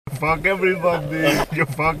fuck everybody. You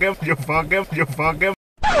fuck him. You fuck him. You fuck him.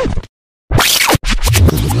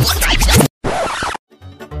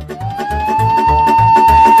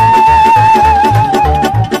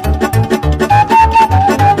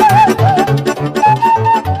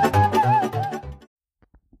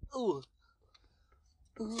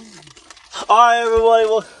 Alright, everybody.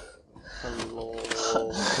 Well, hello.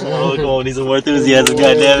 Oh, come on, need some more enthusiasm,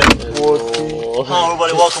 goddammit. Hello,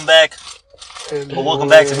 everybody. Welcome back. Well, welcome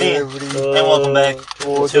back to me, and welcome back to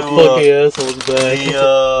fucking assholes back.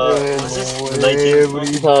 What's this? The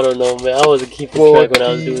 19th? I don't know, man. I wasn't keeping track when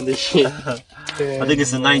I was doing this shit. I think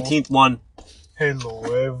it's the 19th one. Hello,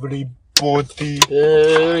 everybody.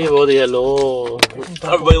 Everybody, hello.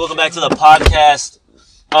 Everybody, welcome back to the podcast.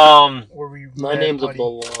 My name's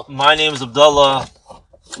Abdullah. My name's Abdullah.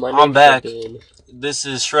 I'm back. This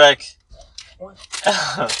is Shrek. What?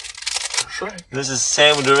 Shrek. This is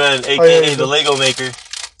Sam Duran, aka the Lego Maker.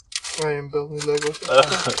 I am building Legos.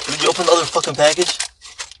 Did you open the other fucking package?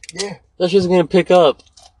 Yeah. That's just gonna pick up.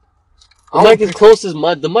 The mic is closest.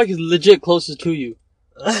 The mic is legit closest to you.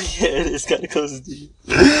 Yeah, it is kind of closest to you.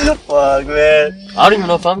 Fuck, man. I don't even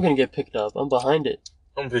know if I'm gonna get picked up. I'm behind it.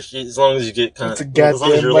 I'm pretty sure, as long as you get kind of, as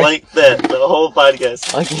long as you're like that, the whole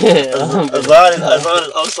podcast. I can't. As long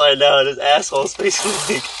as upside down, his asshole's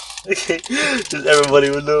basically, okay, just everybody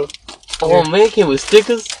would know. Oh man, it came with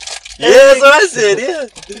stickers? Yeah, that's what I said, yeah.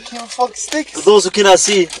 They can't fuck sticks. For those who cannot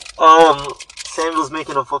see, Samuel's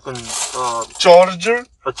making a fucking, charger?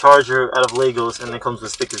 A charger out of Legos, and it comes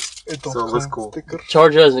with stickers. So it looks cool.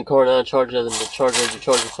 Charger as in cord, not charger as in the charger as you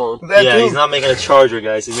charge your phone. Yeah, he's not making a charger,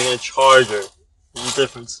 guys. He's making a charger. There's a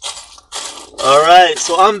difference. Alright,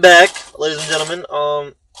 so I'm back, ladies and gentlemen.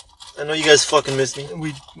 I know you guys fucking missed me.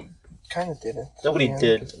 We kinda didn't. Nobody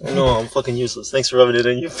did. I know, I'm fucking useless. Thanks for rubbing it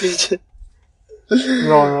in, you bitch.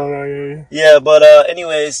 No, Yeah, but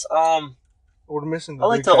anyways, we're missing the I'd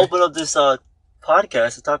like to open up this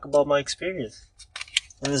podcast to talk about my experience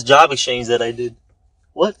in this job exchange that I did.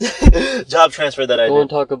 What? Job transfer that I did. Go and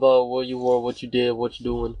talk about what you were, what you did, what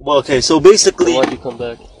you're doing. Well, okay, so basically, why'd you come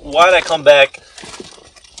back? Why'd I come back?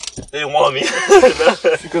 They didn't want me.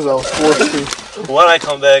 Because I was forced to. Why'd I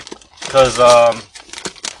come back? Because it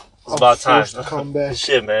was about time. To come back.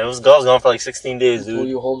 Shit, man, I was gone for like 16 days, dude. Were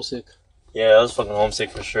you homesick? Yeah, I was fucking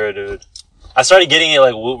homesick for sure, dude. I started getting it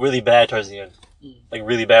like really bad towards the end, like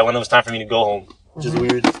really bad when it was time for me to go home, which is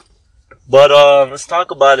weird. But let's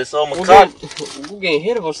talk about it. So we're getting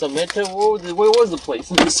hit or something, man. Tell me, where was the place?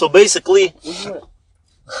 So basically,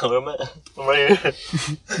 where am I? I'm right here.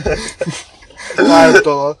 Alright,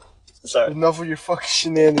 Abdullah. Sorry. Enough of your fucking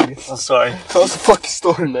shenanigans. I'm sorry. Tell us the fucking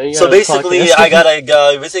story, man. So basically, I got a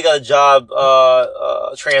job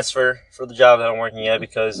transfer for the job that I'm working at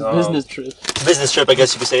because business trip, I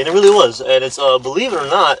guess you could say, and it really was. And it's believe it or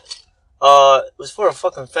not, it was for a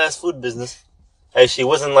fucking fast food business. Actually, it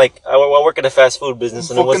wasn't like I work at a fast food business,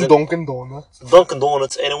 and it wasn't Dunkin' Donuts. Dunkin'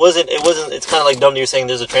 Donuts, and it wasn't. It's kind of like dumb that you're saying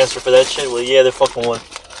there's a transfer for that shit. Well, yeah, there fucking one.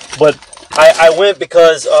 But I went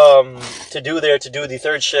because to do the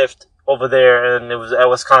third shift over there, and it was at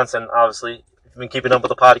Wisconsin. Obviously, if you've been keeping up with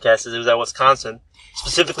the podcast, it was at Wisconsin,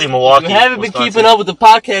 specifically Milwaukee. You haven't Wisconsin. been keeping up with the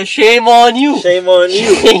podcast. Shame on you. Shame on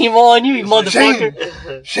you. Shame on you, you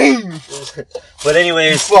motherfucker. Shame. But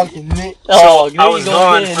anyways, fucking Nick. So I was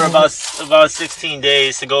gone for about 16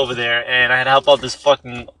 days to go over there, and I had to help out this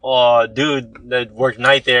fucking dude that worked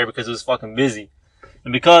night there because it was fucking busy,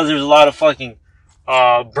 and because there's a lot of fucking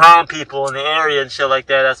brown people in the area and shit like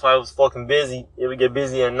that. That's why it was fucking busy. It would get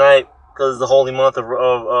busy at night because the holy month of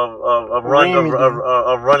running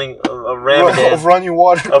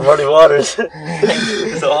waters.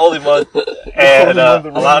 It's a holy month, and a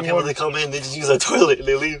lot of people that come in, they just use our toilet and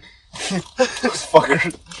they leave. Those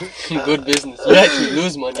fuckers. Good business. You actually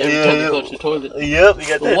lose money every time you touch the toilet. Yep, you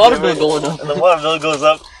got the water bill going up. And the water bill goes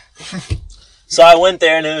up. So I went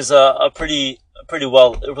there, and it was a really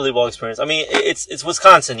well experience. I mean, it's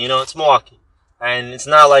Wisconsin, you know, it's Milwaukee, and it's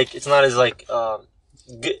not as it's not as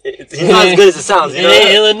good as it sounds. You know?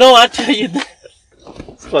 Illinois, I tell you that.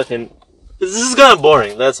 It's fucking. This is kind of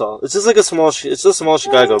boring. That's all. It's just like it's just a small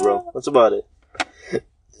Chicago, bro. That's about it.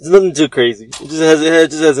 It's nothing too crazy. It just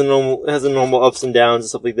has a normal ups and downs and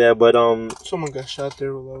stuff like that. But someone got shot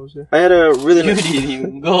there while I was there. I had a really. You didn't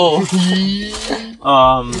even go.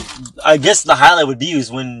 I guess the highlight would be is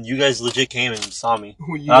when you guys legit came and saw me.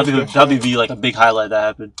 That'd be like a big highlight that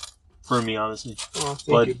happened for me, honestly. Oh,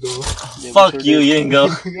 but you, fuck you, you didn't go.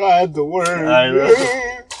 I had to work. I know.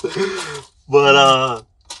 But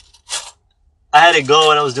I had to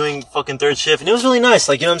go and I was doing fucking third shift and it was really nice.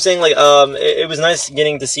 Like, you know what I'm saying? Like, it was nice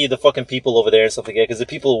getting to see the fucking people over there and stuff like that because the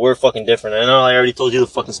people were fucking different. I know I already told you the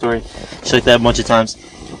fucking story. Shit like that a bunch of times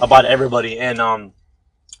about everybody and, I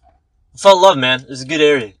felt love, man. It was a good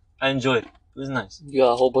area. I enjoyed it. It was nice. You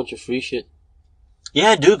got a whole bunch of free shit.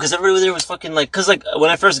 Yeah, dude, because everybody there was fucking like, because like when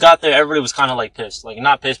I first got there, everybody was kind of like pissed, like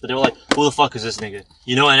not pissed, but they were like, "Who the fuck is this nigga?"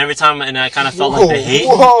 You know, and every time, and I kind of felt like the hate.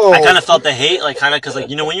 Whoa. I kind of felt the hate, like kind of, because like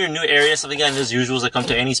you know when you're in a new area, something like that, and there's usuals that come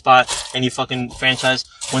to any spot, any fucking franchise.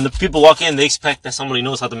 When the people walk in, they expect that somebody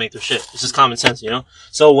knows how to make their shit. It's just common sense, you know.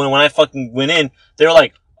 So when I fucking went in, they were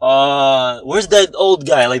like, where's that old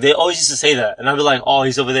guy?" Like they always used to say that, and I'd be like, "Oh,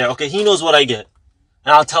 he's over there." Okay, he knows what I get.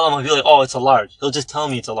 And I'll tell him, I'll be like, "Oh, it's a large." He'll just tell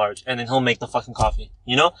me it's a large, and then he'll make the fucking coffee,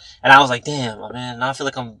 you know? And I was like, damn, man, now I feel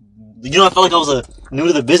like I felt like I was new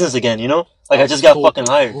to the business again, you know? Like I just got fucking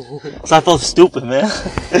hired. So I felt stupid, man.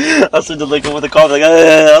 I was sitting like with the coffee, like,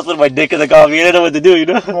 I was putting my dick in the coffee, I didn't know what to do, you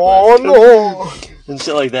know? Oh no! And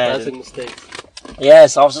shit like that. Classic mistake. Yeah,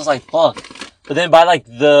 so I was just like, fuck. But then by like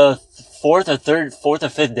the fourth or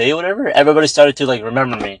fifth day or whatever, everybody started to like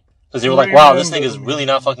remember me. Because they were like, wow, this nigga's really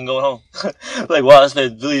not fucking going home. Like, wow, this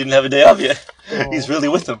man really didn't have a day off yet. He's really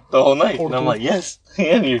with them the whole night. And I'm like, yes, I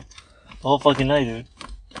am here. The whole fucking night, dude.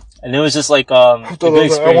 And it was just like, a good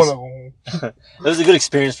experience. It was a good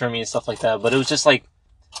experience for me and stuff like that. But it was just like,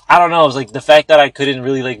 I don't know, it was like the fact that I couldn't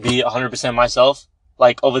really like be 100% myself.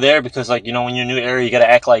 Like over there, because like, you know, when you're in a new area, you gotta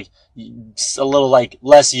act like a little like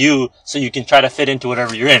less you, so you can try to fit into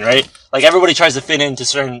whatever you're in, right? Like everybody tries to fit into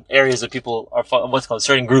certain areas that people are, what's called,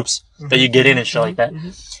 certain groups that you get in and shit like that.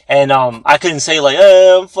 And, I couldn't say like,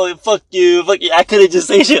 fuck you. I couldn't just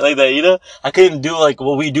say shit like that, you know? I couldn't do like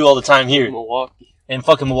what we do all the time here. Milwaukee. In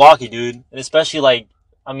fucking Milwaukee, dude. And especially like,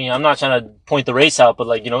 I mean, I'm not trying to point the race out, but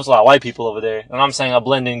like, you know, there's a lot of white people over there. And I'm saying I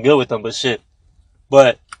blend in good with them, but shit.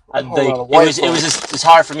 But, it was just, it's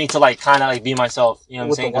hard for me to like kind of like be myself, you know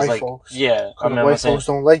what I'm saying? Cause like, folks. yeah, I The remember white saying. folks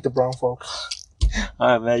don't like the brown folks.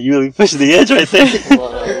 Alright, man, you really pushing the edge right there. A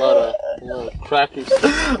lot of crackers.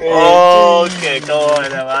 Oh, okay, go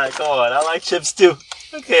on, man, come on. I like chips too.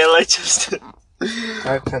 Okay, I like chips too.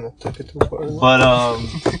 I kind of took it too far.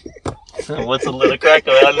 But, what's a little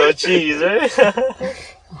cracker without no cheese, right?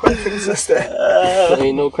 What is that?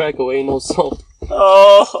 Ain't no cracker, ain't no salt.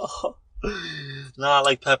 Oh. Nah, I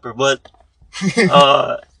like pepper, but,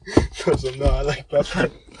 No, I like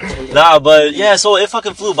pepper. nah, but, yeah, so it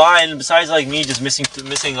fucking flew by, and besides, like, me just missing,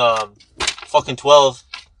 fucking 12,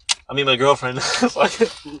 I mean, my girlfriend,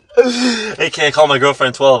 AKA call my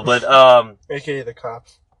girlfriend 12, but, AKA the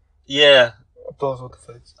cops. yeah, Those with the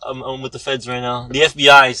feds. I'm with the feds right now. The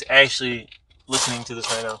FBI is actually listening to this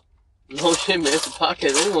right now. No shit, man. It's a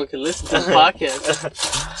podcast. Anyone can listen to the podcast.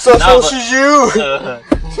 So should you.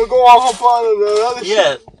 So go off upon the other shit.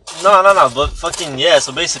 Yeah, no, but fucking, yeah,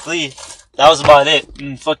 so basically, that was about it.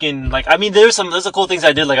 And fucking, like, I mean, there's a cool things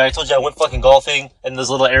I did, like, I told you I went fucking golfing in this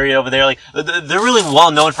little area over there, like, they're really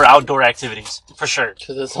well known for outdoor activities, for sure.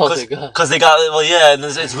 Cause that's all they got. Cause they got, well, yeah, and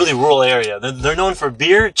it's really rural area. They're known for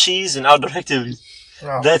beer, cheese, and outdoor activities.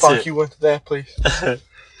 Oh, That's fuck, it. you went to that place.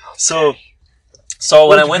 So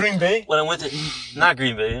when I went, Green Bay? when I went to, not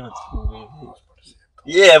Green Bay, I went to Green Bay.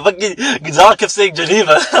 Yeah, fucking, Gonzalo kept saying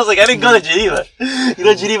Geneva. I was like, I didn't go to Geneva. You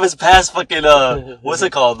know, Geneva's past fucking, what's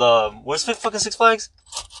it called? Where's fucking Six Flags?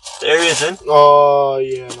 The area it's in? Oh,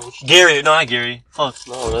 yeah. No, Gary, no, not Gary. Fuck.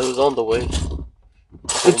 No, it was on the way.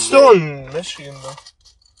 it's still in Michigan, though.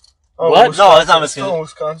 Oh, What? Wisconsin. No, it's not Michigan. It's still in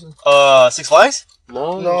Wisconsin. Six Flags?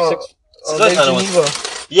 No, Lake Flags kinda Geneva.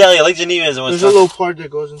 Yeah, Lake Geneva is in There's a Wisconsin. little part that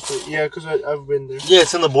goes into it. Yeah, because I've been there. Yeah,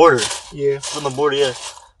 it's in the border. Yeah. It's on the border, yeah.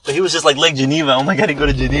 But he was just like, Lake Geneva. Oh my god, I go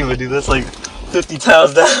to Geneva, dude. That's like 50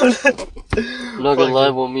 times down. I'm not gonna lie,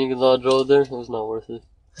 when me and Gonzalo drove there, it was not worth it.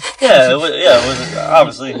 Yeah, it was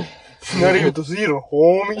obviously. Not even to zero,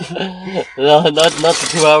 homie. No, not the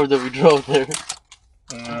 2 hours that we drove there.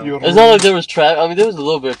 You're It's not like there was traffic. I mean, there was a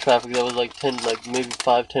little bit of traffic that was like maybe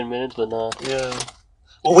 5-10 minutes, but nah. Yeah.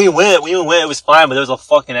 Well, we went, it was fine, but there was a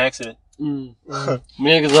fucking accident. Me and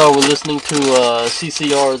Gonzalo were listening to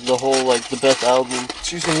CCR, the whole, like, the best album.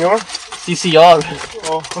 Si, senor? CCR.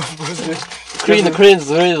 Oh, what's this? Cream the Cranes,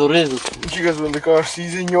 the You guys were in the car. Si,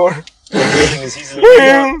 senor.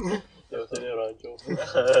 God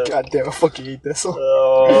God damn, I fucking hate that song.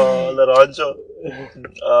 Oh, Laranjo.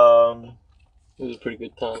 It was a pretty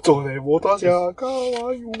good time.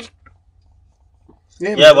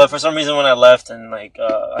 Yeah, but for some reason when I left and like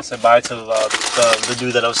I said bye to the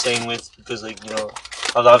dude that I was staying with because like you know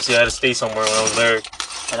I had to stay somewhere when I was there,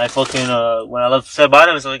 and I fucking when I left said bye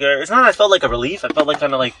to him, it's like it's not that I felt like a relief. I felt like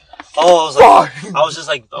kind of like I was just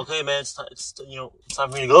like, okay, man, it's time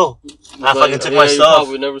for me to go. And I fucking took my You stuff.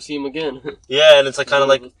 probably would never see him again. Yeah, and it's like kind of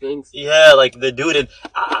like, yeah, like the dude, and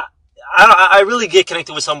I really get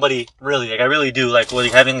connected with somebody, really, like I really do, like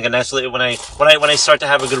having like a nice when I start to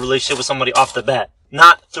have a good relationship with somebody off the bat,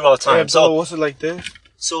 not throughout time. Hey, so what's it like this?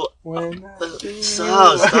 So When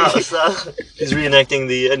stop. He's reenacting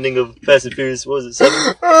the ending of Fast and Furious. What was it, 7?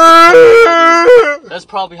 That's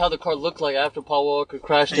probably how the car looked like after Paul Walker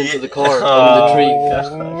crashed into the car Oh,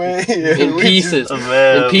 under the tree. In pieces.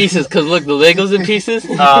 Man. In pieces, because look, the Lego's in pieces.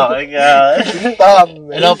 Oh my god. Stop,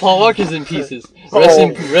 man. And now Paul Walker's in pieces.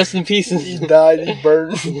 Rest in pieces. He died. He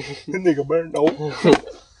burned. That nigga burned. Oh.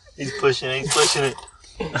 He's pushing it.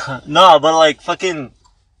 No, but like fucking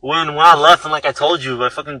when I left, and like I told you, I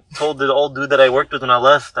fucking told the old dude that I worked with when I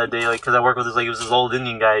left that day, like, cause I worked with it was this old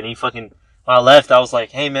Indian guy, and he fucking, when I left, I was like,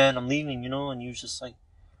 hey man, I'm leaving, and he was just like,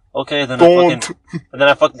 okay, then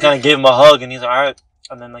I fucking kind of gave him a hug, and he's like, alright,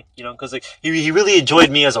 and then like, cause like, he really enjoyed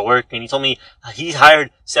me as a work, and he told me he hired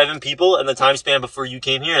 7 people in the time span before you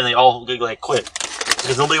came here, and they all like quit.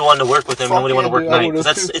 Because nobody wanted to work with him, nobody wanted to work night.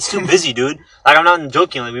 Cause it's too busy, dude. Like, I'm not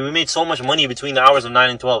joking, like, we made so much money between the hours of 9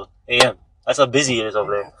 and 12 a.m. That's how busy it is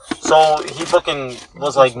over there. So, he fucking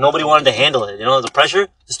was like, nobody wanted to handle it, the pressure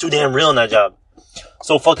is too damn real in that job.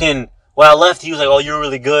 So fucking, when I left, he was like, oh, you're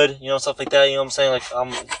really good, stuff like that, what I'm saying, like,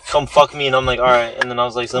 come fuck me, and I'm like, alright, and then I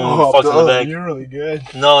was like, someone fucked in the back. You're really good.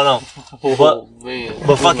 No. But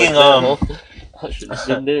fucking, I should have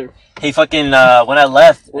been there. He fucking, when I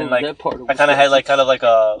left, and like, that part I kinda had like,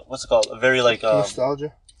 a, what's it called, a very like,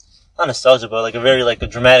 nostalgia? Not nostalgia, but like a very like a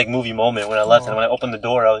dramatic movie moment when I left, and when I opened the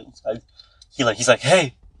door, he's like,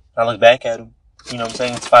 hey, and I looked back at him, what I'm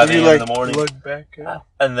saying, it's 5 a.m. in the morning. Look back at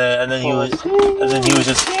and then he was just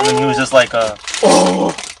like, he was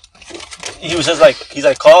just like, he's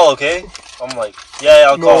like, call, okay? I'm like, yeah,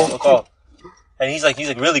 I'll call. And he's like,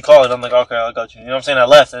 really call? And I'm like, okay, I got you. What I'm saying? I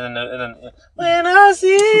left, and then when I see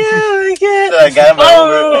you again, I got in my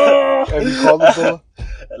Uber. Have you called the fella?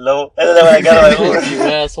 Hello. And then when I got on my Uber, You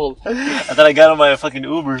asshole. and then I got on my fucking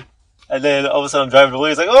Uber, and then all of a sudden I'm driving away.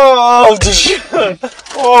 It's like, oh,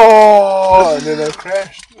 oh, and then I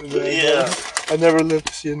crashed. And then yeah. I never lived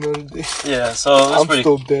to see another day. Yeah, so that's I'm pretty.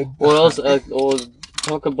 still dead. What else?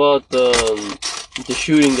 Talk about the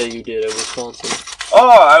shooting that you did at Wisconsin. Oh,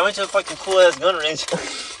 I went to a fucking cool ass gun range.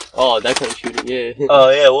 Oh, that kind of shooting, yeah. Oh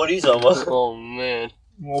yeah, what are you talking about? Oh man.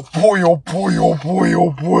 Oh boy, oh boy, oh boy,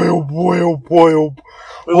 oh boy, oh boy, oh boy, oh boy.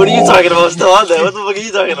 Wait, what are you talking about still on there? What the fuck are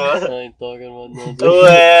you talking about? I ain't talking about nothing.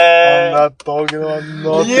 I'm not talking about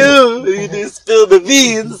nothing. You just spill the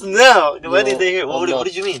beans now. What did they hear? What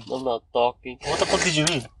did you mean? I'm not talking. What the fuck did you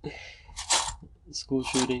mean? School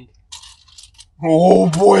shooting. Oh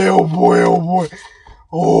boy, oh boy, oh boy.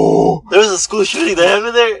 Oh. There was a school shooting that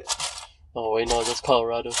happened there? Oh wait, no, that's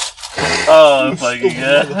Colorado. Oh, fucking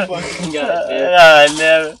god. God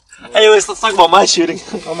damn. Anyways, let's talk about my shooting.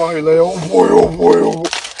 I'm out here like, oh boy, oh boy, oh boy.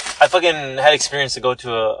 I fucking had experience to go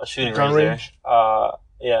to a shooting range there.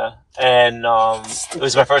 Yeah. And, it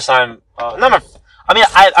was my first time,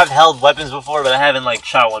 I've held weapons before, but I haven't, like,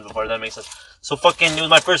 shot one before, if that makes sense. So fucking, it was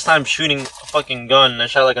my first time shooting a fucking gun. I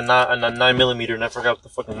shot like a 9mm, and I forgot what the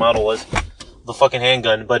fucking model was. The fucking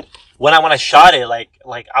handgun. But when I shot it, like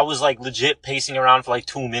I was like legit pacing around for like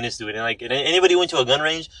 2 minutes, dude. And like, anybody went to a gun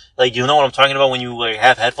range, like, you know what I'm talking about when you like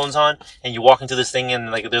have headphones on and you walk into this thing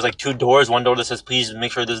and like there's like 2 doors. One door that says please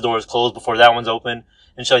make sure this door is closed before that one's open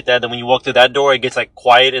and shit like that. Then when you walk through that door, it gets like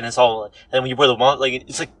quiet and it's all. And then when you put the like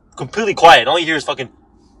it's like completely quiet. All you hear is fucking.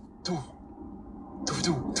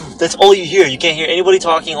 That's all you hear. You can't hear anybody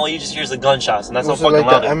talking. All you just hear is the gunshots, and that's how fucking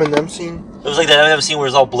loud. Was it like the Eminem scene? It was like that Eminem scene where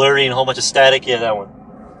it's all blurry and a whole bunch of static. Yeah, that one.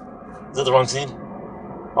 Is that the wrong scene?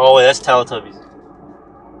 Oh wait, that's Teletubbies.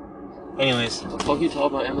 Anyways. What the fuck are you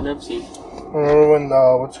talking about Eminem scene? Remember when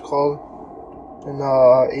what's it called? In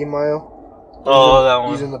 8 Mile? That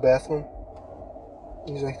one. He's in the bathroom.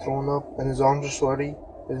 He's like throwing up, and his arms are sweaty,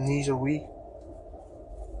 his knees are weak.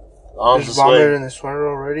 There's vomit in his sweater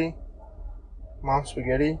already. Mom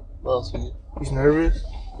spaghetti. He's nervous.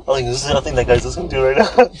 I think that guy's listening to right now.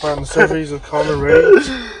 But on the surface, he's calm and ready.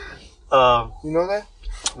 You know that?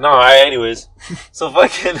 No, anyways. So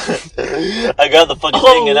fucking, I got the fucking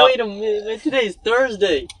thing and wait a minute, man. Today's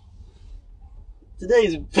Thursday.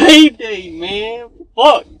 Today's babe day, man.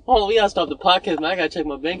 Fuck. Hold on, we gotta stop the podcast, man. I gotta check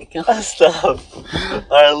my bank account. Stop.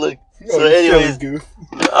 Alright, look. So anyways,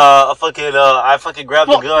 I fucking grabbed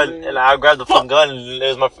the gun, and I grabbed the fucking gun, and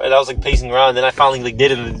it was and I was like pacing around, and then I finally like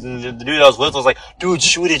did it, and the dude I was with was like, dude,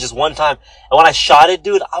 shoot it just one time. And when I shot it,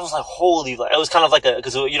 dude, I was like, holy, like, it was kind of like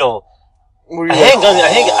cause Were you I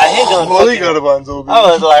hang on. Molly got a Bonzo. I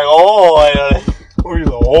was like, oh. Were you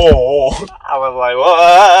like, oh? I was like,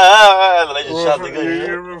 what? And I just shot the gun.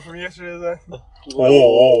 You remember from yesterday that?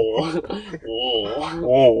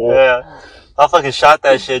 Yeah. I fucking shot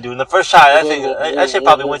that shit, dude. And the first shot, that shit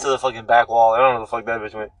probably went to the fucking back wall. I don't know where the fuck that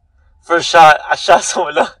bitch went. First shot, I shot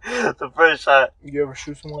someone else. The first shot. You ever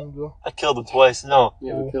shoot someone, though? I killed him twice. No.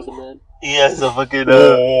 You ever killed a man? Yeah, it's a fucking,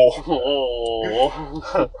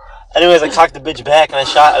 Anyways, I cocked the bitch back and I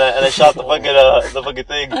shot the fucking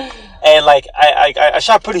thing. And like, I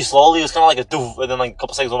shot pretty slowly. It was kind of like a doof. And then like a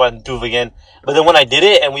couple seconds over and doof again. But then when I did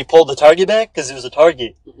it and we pulled the target back, cause it was a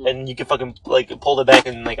target. And you could fucking like pull it back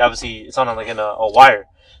and like obviously it's on like in a wire.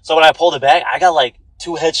 So when I pulled it back, I got like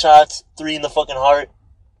 2 headshots, 3 in the fucking heart.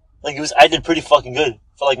 Like I did pretty fucking good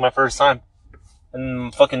for like my first time.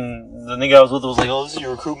 And fucking the nigga I was with was like, oh, this is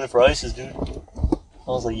your recruitment for ISIS, dude. I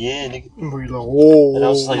was like, yeah, nigga. Were you like, oh? And I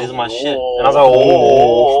was just like, this is my shit. And I was like,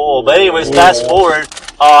 oh. But anyways, fast forward,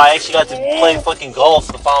 I actually got to play fucking golf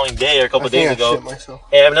the following day or a couple days ago.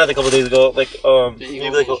 Yeah, not a couple days ago, like maybe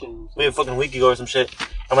like a fucking week ago or some shit.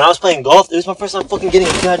 And when I was playing golf, it was my first time fucking getting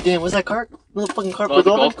a goddamn, what's that cart? Another fucking cart for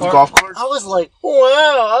golf? Golf cart? I was like, wow.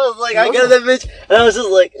 I was like, I got that bitch. And I was just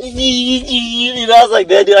like, you know, I was like,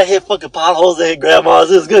 man, dude, I hit fucking potholes, I hit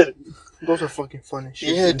grandmas. It was good. Those are fucking fun and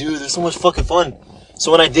shit. Yeah, dude, they're so much fucking fun.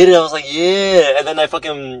 So when I did it, I was like, yeah. And then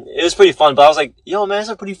it was pretty fun, but I was like, yo, man, it's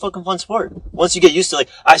a pretty fucking fun sport. Once you get used to it, like,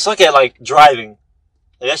 I suck at, like, driving.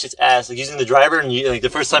 Like, that shit's ass. Like, using the driver and you, like, the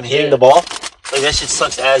first time hitting the ball. Like, that shit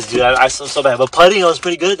sucks ass, dude. I so bad. But putting, I was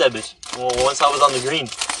pretty good at that bitch. Well, once I was on the green.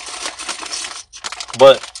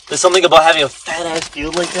 But there's something about having a fat ass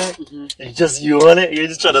field like that. And just you on it. You're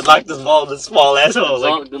just trying to knock this ball in this small asshole.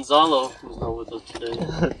 Gonzalo was not with us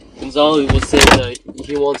today. Gonzalo was saying that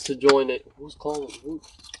he wants to join it. Who's calling? Who?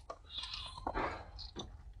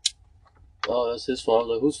 Oh, that's his phone. I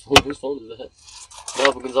was like, whose phone is that?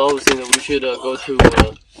 No, but Gonzalo was saying that we should go to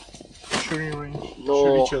shooting range.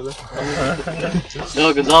 No. Shoot each other.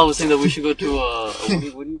 No, Gonzalo was saying that we should go to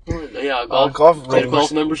what do you call it? Yeah,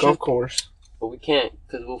 golf membership. Golf course. But we can't,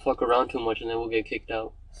 because we'll fuck around too much and then we'll get kicked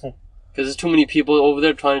out. Because there's too many people over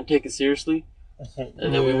there trying to take it seriously.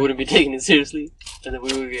 And then we wouldn't be taking it seriously. And then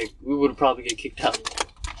we would probably get kicked out.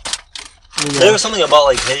 Yeah. There was something about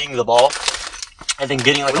like hitting the ball and then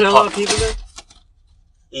getting like a lot of people there?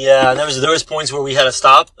 Yeah, there was points where we had to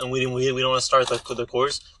stop and we don't want to start the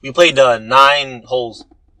course. We played 9 holes.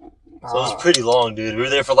 So it was pretty long, dude. We were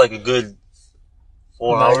there for like a good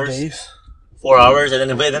 4 hours. 9 days. 4 hours, and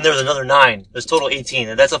then there was another 9. There's total 18,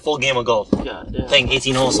 and that's a full game of golf. Yeah, damn. Playing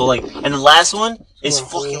 18 holes, so like, and the last one is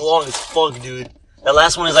fucking long as fuck, dude. That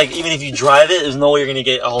last one is like, even if you drive it, there's no way you're gonna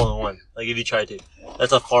get a hole in one. Like, if you try to.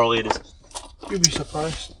 That's how far away it is. You'd be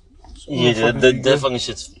surprised. Yeah, dude, that fucking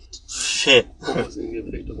shit's shit.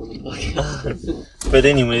 But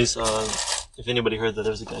anyways, if anybody heard that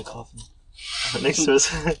there was a guy coughing next to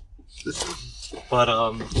us. But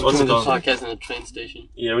what's it called? Podcast in a train station.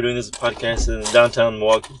 Yeah, we're doing this podcast in downtown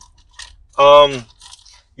Milwaukee.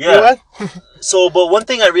 Yeah. So, but one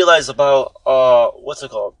thing I realized about what's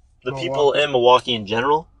it called? The people in Milwaukee in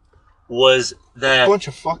general was that bunch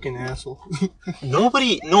of fucking assholes.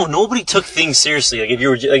 nobody took things seriously. Like if you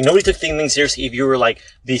were like nobody took things seriously if you were like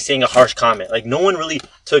saying a harsh comment. Like no one really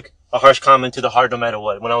took a harsh comment to the heart no matter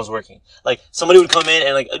what when I was working. Like somebody would come in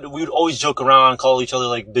and like we would always joke around, call each other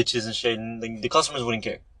like bitches and shit, and like, the customers wouldn't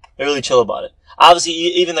care. They're really chill about it. Obviously,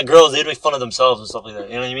 even the girls, they'd make fun of themselves and stuff like that.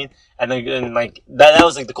 You know what I mean? And like that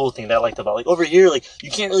was like the cool thing that I liked about like over here. Like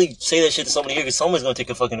you can't really say that shit to somebody here because someone's gonna take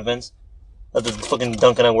a fucking offense. That the fucking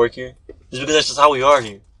Dunkin' I work here. Just because that's just how we are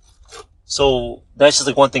here. So that's just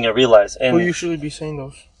like one thing I realized. And who usually be saying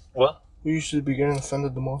those? What? Who usually be getting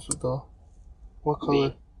offended the most with the what color?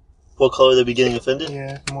 Me. What color they be getting offended?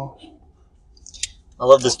 Yeah, the most. I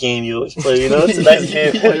love this game you always play, you know? It's a nice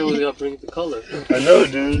game. Why do we gotta bring the color? I know,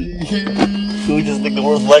 dude. Can we just think the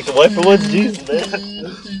world's black and white for once? Jesus,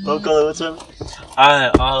 man. What color, what's up?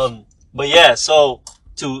 But yeah, so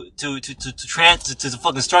to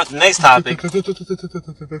fucking start the next topic.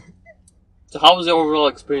 So how was the overall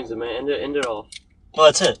experience, man? End it off. Well,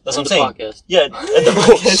 that's it. That's what I'm saying. Podcast. Yeah, end the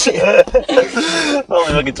podcast.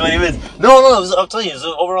 Only fucking 20 minutes. No, I'm telling you,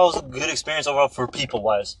 overall, it was a good experience overall for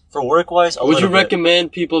people-wise. For work-wise, would you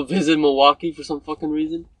recommend people visit Milwaukee for some fucking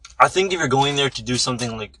reason? I think if you're going there to do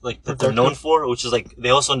something like that they're known for, which is like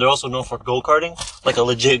they're also known for go-karting, like a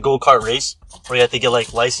legit go-kart race where you have to get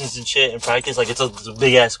like licensed and shit and practice. Like it's a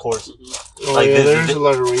big ass course. Mm-hmm. Oh, like yeah, there's a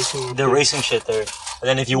lot of racing. They're racing shit there. And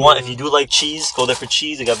then if you do like cheese, go there for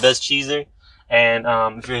cheese. They got best cheese there. And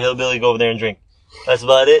if you're a hillbilly, go over there and drink. That's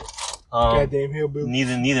about it. Goddamn hillbilly.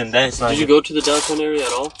 Neither that. It's not. Did you go to the downtown area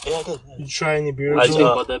at all? Yeah, I did. Did you try any beer? What do you think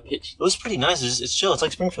uh, about that bitch? It was pretty nice. It's chill. It's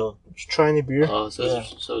like Springfield. Did you try any beer? So Yeah.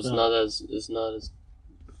 it's not as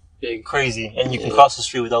big. Crazy, and you can Yeah. cross the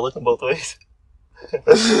street without looking both ways. On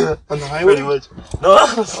the highway? Pretty much. No,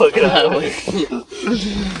 I was looking at it.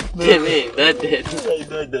 Damn it, that did.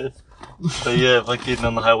 That. But yeah, fucking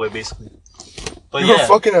on the highway basically. But You were yeah,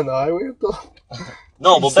 fucking on the highway though?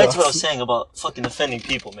 no. But back to what I was saying about fucking offending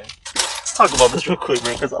people, man. Let's talk about this real quick,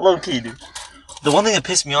 man, because I love key, dude. The one thing that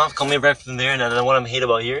pissed me off coming back from there, and the one I hate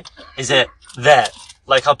about here, is that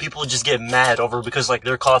like how people just get mad over because like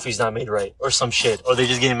their coffee's not made right or some shit, or they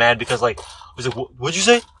just getting mad because like, was it what'd you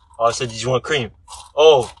say? Oh, I said, did you want cream?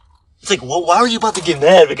 Oh. It's like, well, why were you about to get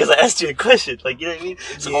mad because I asked you a question? Like, you know what I mean?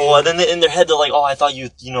 So, oh, and then in their head they're like, oh, I thought you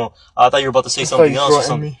were about to say something else or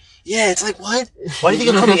something. Me. Yeah, it's like, what? Why do you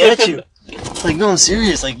think I'm coming at you? Like, no, I'm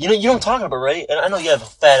serious. Like, you know what I'm talking about, right? And I know you have a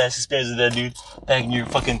fat ass experience with that dude back in your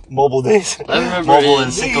fucking mobile days. I remember mobile in-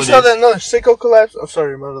 and Dude, Sicko you days. saw that another Sicko collapse? I'm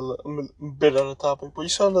sorry, I'm a bit on the topic, but you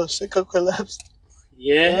saw the Sicko collapse?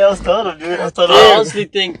 Yeah. Yeah, I was telling him, dude. I was telling I him. honestly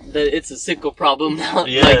think that it's a Sicko problem now.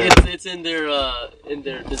 Yeah. Like it's in their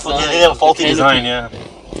design. Fucking, they have a faulty The design, canopy. yeah.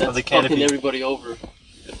 That's Of the fucking canopy. everybody over.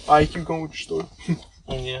 Alright, keep going with your story.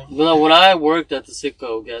 Yeah. When I worked at the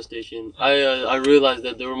Sicko gas station, I realized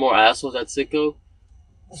that there were more assholes at Sicko,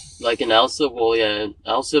 like in Alsip. Well, yeah, in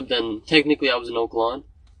Alsip. Then technically I was in Oak Lawn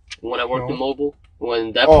when I worked in Mobile.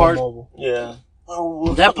 When that part, mobile. Yeah.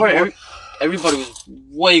 that part, everybody was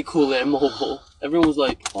way cooler at Mobile. Everyone was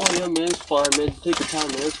like, "Oh yeah, man, it's fine, man. Take your time,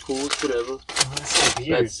 man. It's cool, it's whatever." That's so At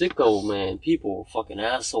weird. Sicko, man, people were fucking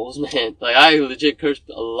assholes, man. Like I legit cursed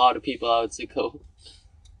a lot of people out at Sicko.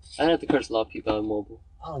 I had to curse a lot of people out at Mobile.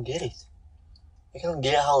 I don't get it. Like, I don't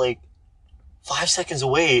get how, like, 5 seconds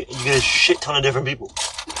away, you get a shit ton of different people.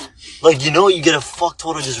 Like, you get a fuck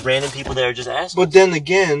total of just random people that are just assholes. But then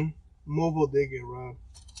again, mobile did get robbed.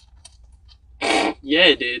 Yeah,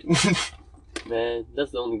 it did. Man,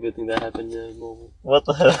 that's the only good thing that happened at Mobile. What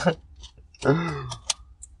the hell?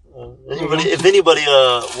 If anybody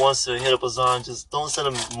wants to hit up Azan, just don't send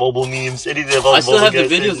him mobile memes. Anything about I still mobile have the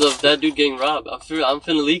gas videos stations. of that dude getting robbed. I'm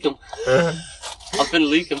finna leak them. I'm finna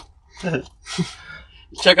leak them.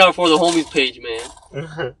 Check out For the Homies page, man.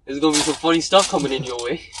 There's gonna be some funny stuff coming in your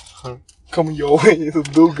way. Coming your way, it's a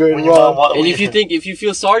dude getting When your mom robbed. And if you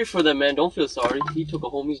feel sorry for that man, don't feel sorry. He took a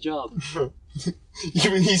homie's job.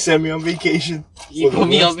 Even he sent me on vacation. He put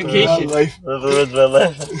me on vacation. Life.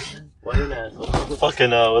 What an asshole. Fucking,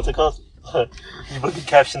 what's it called? You fucking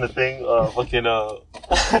caption the thing,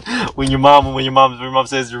 when your mom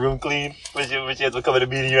says your room clean, when she has to come in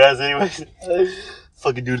and beat your ass anyways.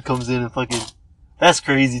 Fucking dude comes in and fucking, that's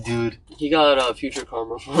crazy, dude. He got future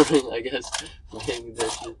karma for it, I guess. For getting that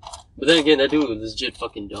shit. But then again, that dude was legit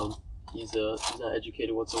fucking dumb. He's not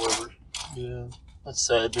educated whatsoever. Yeah, that's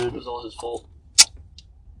sad, It dude. was all his fault.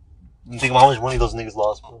 I'm thinking about how much money those niggas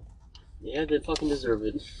lost, bro. Yeah, they fucking deserve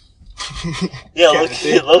it. Yeah,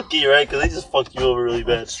 low key, right? Because they just fucked you over really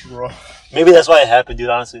bad. That's rough. Maybe that's why it happened, dude.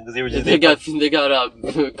 Honestly, because they were just They got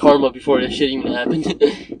karma before that shit even happened.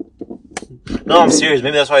 No, I'm serious.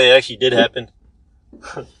 Maybe that's why it actually did happen.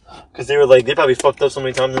 Because they probably fucked up so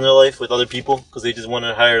many times in their life with other people because they just wanted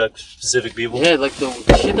to hire like specific people. Yeah, like the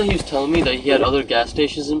shit that he was telling me that he had other gas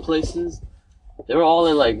stations in places. They were all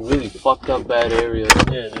in like really fucked up bad areas.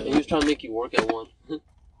 Yeah, And dude. he was trying to make you work at one.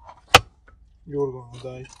 You would've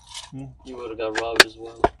gonna die. You would have got robbed as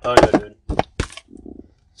well. Oh yeah, dude.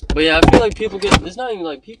 But yeah, I feel like people it's not even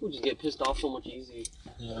like people just get pissed off so much easy.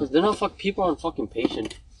 Yeah. Because they're not people aren't fucking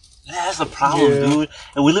patient. Yeah, that's the problem, Yeah. dude.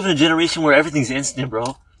 And we live in a generation where everything's instant,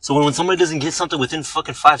 bro. So when somebody doesn't get something within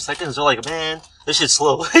fucking 5 seconds, they're like, man, this shit's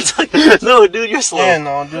slow. It's like, no, dude, you're slow. Yeah,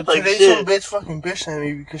 no, dude. Like, Today shit. some bitch fucking bitched at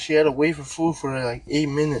me because she had to wait for food for like 8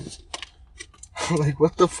 minutes. Like,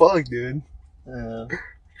 what the fuck, dude? Yeah.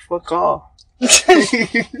 Fuck off.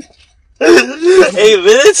 8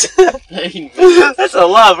 minutes? Hey, That's a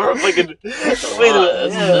lot, bro. Fucking, wait a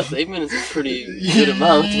minute. that's 8 minutes is a pretty good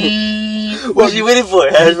amount. What are you waiting for?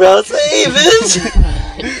 Hash browns? 8 minutes?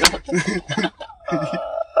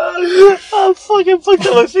 I fucking fucked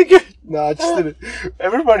up my finger. Nah, I just didn't.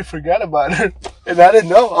 Everybody forgot about her. And I didn't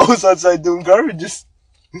know. I was outside doing garbages.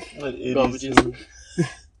 What Garbages.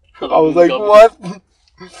 I was like, what?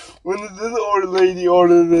 When did this lady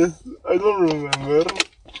order this? I don't remember.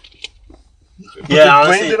 But Yeah, they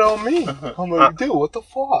honestly. blamed it on me. I'm like, dude, what the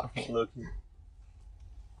fuck? Look.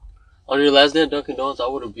 On your last day at Dunkin' Donuts, I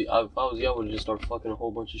would have I was you, I would have just started fucking a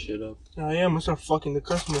whole bunch of shit up. I am. I start fucking the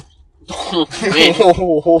customer.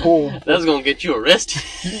 Man, that's gonna get you arrested.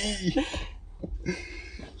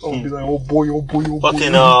 I'll be like, oh boy, oh boy, oh boy.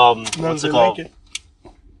 Fucking, what's it Never called? make it.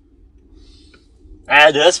 Ah,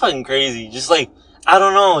 dude, that's fucking crazy. Just like, I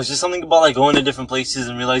don't know. It's just something about like going to different places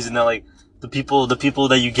and realizing that like the people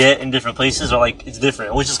that you get in different places are like it's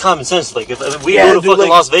different, which is common sense. Like if we go to fucking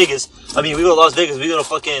Las Vegas, we go to Las Vegas, we go to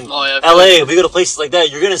fucking LA, if we go to places like that,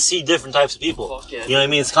 you're gonna see different types of people. Fuck yeah, you know what I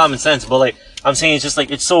mean? It's common sense, but like I'm saying, it's just like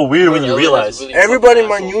it's so weird when you realize. Really Everybody in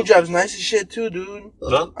my fucking new assholes. job's nice as shit too, dude.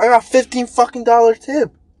 Huh? I got $15 fucking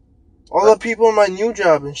tip. All the people in my new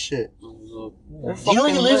job and shit. They're Do you know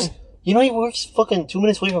he fucking lives? nice. You know he works fucking 2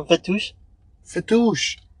 minutes away from Fetouche?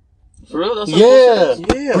 Fatouche. For real? That's Yeah.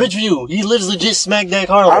 Yeah. Bridgeview. He lives legit smack dab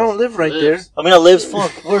Harlem. I don't live right there. I mean, I lives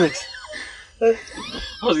fuck works. I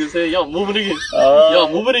was gonna say, y'all moving again. Uh,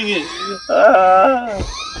 Y'all moving again.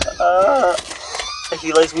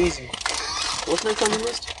 He likes Weezy. What's next on the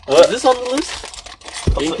list? What? Is this on the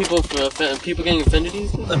list? Getting people getting offended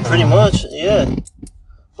easily? Pretty much, yeah.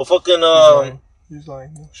 But fucking, He's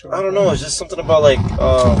lying. No, shut I up. don't know. It's just something about like,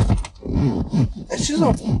 It's just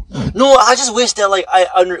a no. I just wish that like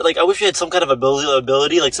I wish we had some kind of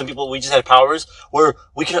ability. Like some people, we just had powers where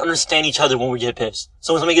we can understand each other when we get pissed.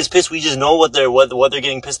 So when somebody gets pissed, we just know what they're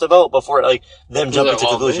getting pissed about before like them jumping to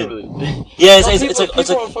conclusion. Really? Yeah, No, it's people like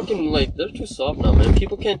are fucking like they're too soft now, man.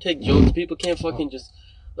 People can't take jokes. People can't fucking just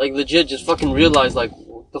like legit just fucking realize like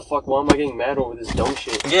what the fuck? Why am I getting mad over this dumb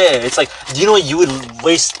shit? yeah. It's like, do you know what, you would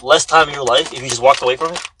waste less time in your life if you just walked away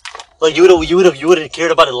from it? Like you would have cared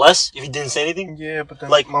about it less if you didn't say anything. yeah, but then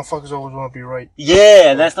Like- motherfuckers always want to be right.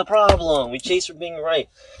 Yeah, that's the problem. We chase for being right.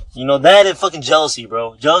 You know, that and fucking jealousy,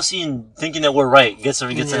 bro. Jealousy and thinking that we're right gets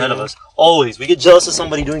ahead of us. Always. We get jealous of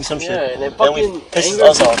somebody doing some shit. Yeah, and it Then we fucking pisses anger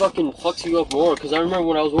us just off. fucking fucks you up more. Cause I remember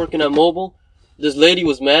when I was working at Mobile, this lady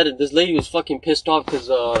was mad. This lady was fucking pissed off because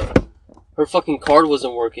her fucking card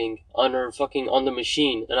wasn't working on the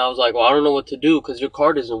machine, and I was like, well, I don't know what to do because your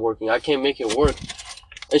card isn't working. I can't make it work.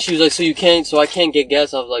 And she was like, so I can't get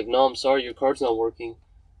gas. I was like, no, I'm sorry, your card's not working.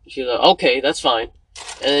 And she was like, okay, that's fine.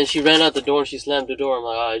 And then she ran out the door and she slammed the door. I'm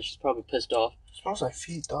like, alright, she's probably pissed off. Smells like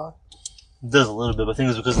feet, dog. It does a little bit, but I think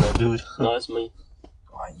it's because of that dude. No, it's me.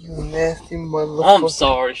 Why you nasty motherfucker? I'm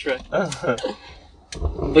sorry, Shrek.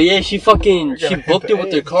 But yeah, she booked it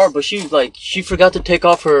with her car, but she forgot to take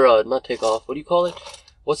off her, not take off, what do you call it?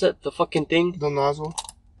 What's that, the fucking thing? The nozzle.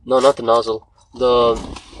 No, not the nozzle.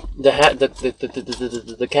 The hat,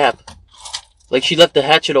 the cap. Like she left the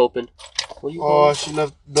hatchet open. What do you call Oh, it? she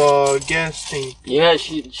left the gas tank. Yeah,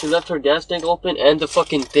 she left her gas tank open and the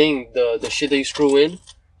fucking thing, the shit that you screw in.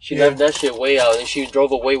 She left that shit way out and she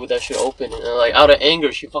drove away with that shit open. And like out of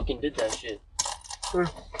anger, she fucking did that shit.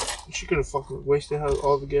 She could have fucking wasted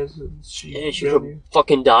all the gas. She barely- could have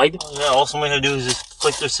fucking died. Yeah, all somebody had to do is just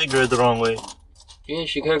flick their cigarette the wrong way. Yeah,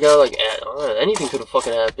 she could have got like anything could have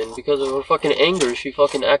fucking happened because of her fucking anger. She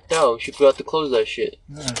fucking acted out. She forgot to close that shit,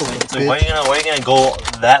 It's like, why are you gonna go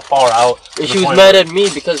that far out? and she was mad at me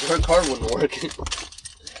because her car wouldn't work.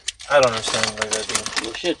 I don't understand like that, dude.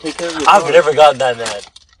 Well, shit, take care of your I've car. never gotten that mad.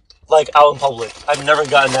 Like out in public. I've never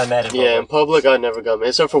gotten that mad in public. Yeah, in public I never got mad,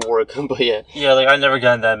 except for work. But yeah, Yeah, like I've never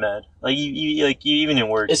gotten that mad. Like even in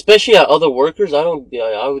work. especially at other workers, I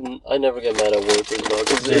never get mad at workers, bro.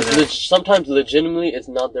 'Cause sometimes legitimately it's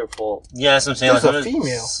not their fault. Yeah, that's what I'm saying. Just Like, a sometimes-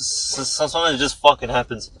 female. Sometimes it just fucking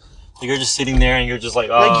happens. Like, you're just sitting there and you're just like,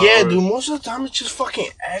 oh. Like, yeah, dude, most of the time it's just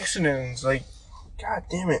fucking accidents. Like, god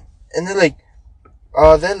damn it. And then, like,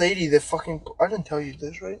 that lady that fucking, I didn't tell you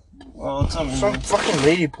this, right? Well, tell me. Some fucking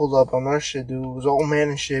lady pulled up on our shit, dude. It was all man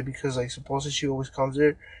and shit because, like, supposedly she always comes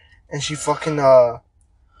there. And she fucking,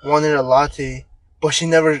 wanted a latte. But she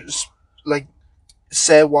never, like,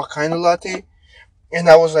 said what kind of latte. And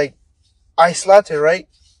I was like, iced latte, right?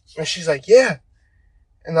 And she's like, yeah.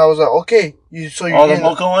 And I was like, okay. You're Oh, the getting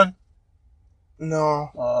mocha one?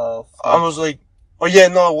 No. I was like, oh yeah,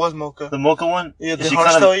 no, it was mocha. The mocha one? Yeah, Is did she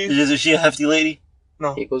Harsh tell you? Is she a hefty lady?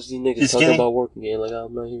 No. Here goes these She's niggas talking skinny? about work again, like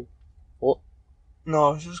I'm not here.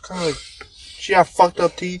 No, she was kind of like, she had fucked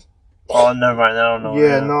up teeth. Oh, never mind. I don't know.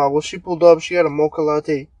 Yeah, no, well, she pulled up, she had a mocha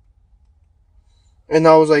latte. And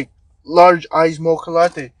I was like, large iced mocha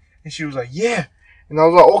latte. And she was like, yeah. And I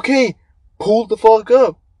was like, okay, pull the fuck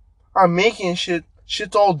up. I'm making shit.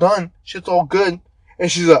 Shit's all done. Shit's all good.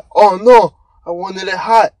 And she's like, oh no, I wanted it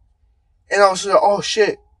hot. And I was like, oh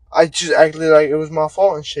shit. I just acted like it was my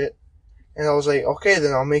fault and shit. And I was like, okay,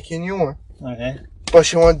 then I'll make you a new one. Okay. But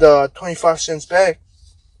she wanted the 25 cents back.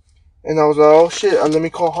 And I was like, oh shit, let me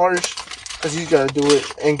call Harsh. Because he's got to do it.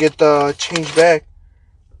 And get the change back.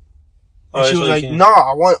 And she was like,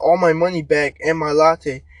 nah, I want all my money back and my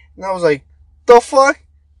latte. And I was like, the fuck?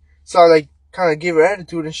 So I like kind of gave her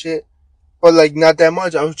attitude and shit. But like not that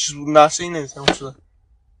much. I was just not saying anything. I was just like,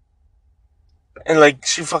 and like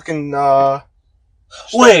she fucking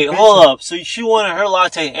Wait, started hold bitching. up. So she wanted her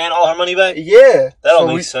latte and all her money back? Yeah, That don't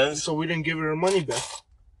so make sense. So we didn't give her her money back.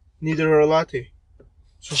 Neither her latte.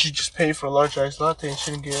 So she just paid for a large iced latte and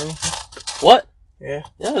she didn't get anything. What? Yeah.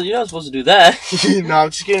 Yeah, you're not supposed to do that. No,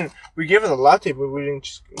 I'm just kidding. We gave her the latte, but we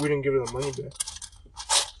didn't give her the money back.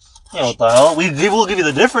 Yeah, what the hell? We'll give you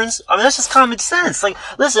the difference. I mean, that's just common sense. Like,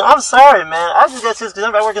 listen, I'm sorry, man. I just got this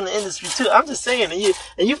because I work in the industry too. I'm just saying,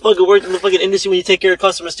 and you fucking work in the fucking industry when you take care of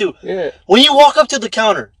customers too. Yeah. When you walk up to the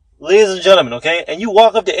counter, ladies and gentlemen, okay, and you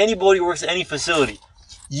walk up to anybody who works at any facility,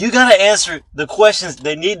 you gotta answer the questions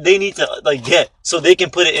they need to like get so they can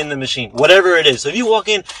put it in the machine, whatever it is. So if you walk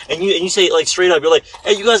in and you say like straight up, you're like,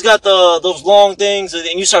 hey, you guys got those long things,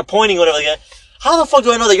 and you start pointing or whatever like that. How the fuck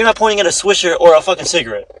do I know that you're not pointing at a Swisher or a fucking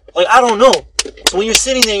cigarette? Like, I don't know. So when you're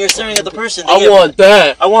sitting there and you're staring at the person, I want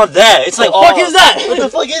that. I want that. It's like, What the fuck is that? What the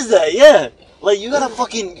fuck is that? Yeah. Like, you gotta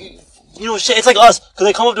fucking, you know, shit. It's like us, cause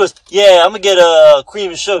they come up to us, yeah, I'm gonna get a cream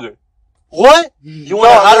and sugar. What? You want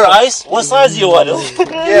a hotter ice? What size do you want?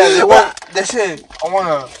 Yeah, they said, I want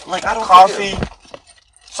a like, I don't coffee.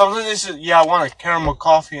 Something they said, yeah, I want a caramel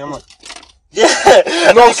coffee. I'm like,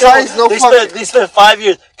 yeah. No size, no fucking. They spent 5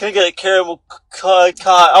 years. Can I get a caramel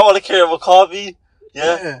I want a caramel coffee.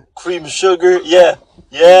 Yeah. Cream and sugar. Yeah.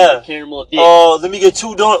 Yeah. Caramel. Oh, let me get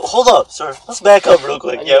 2 donuts. Hold up, sir. Let's back up real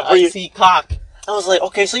quick. Yeah. I see cock. I was like,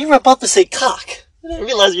 okay, so you were about to say cock. I didn't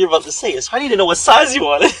realize you were about to say it. So I need to know what size you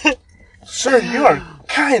wanted. Sir, you are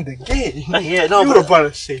kinda gay. Yeah, no, You were about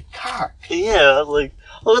to say cock. Yeah, I was like,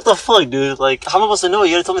 what the fuck, dude? Like, how am I supposed to know?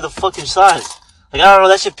 You gotta tell me the fucking size. Like, I don't know,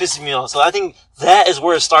 that shit pisses me off. So I think that is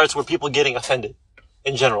where it starts, where people getting offended,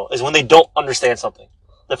 in general, is when they don't understand something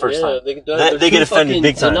the first time. They get offended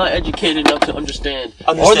big time. They're not educated enough to understand.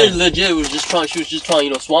 Or they legit she was just trying,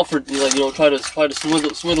 you know, swamp for, like, you know, try to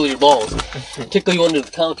swindle your balls. Tickle you under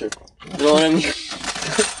the counter. You know what I mean?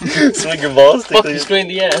 Swing your balls? Fuck you straight in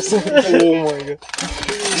the ass. Oh my god.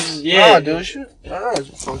 Yeah. Nah, dude,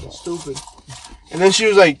 that's fucking stupid. And then she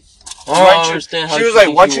was like, I understand how she was she like,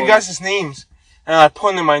 thinks what's you your are. guys' names? And I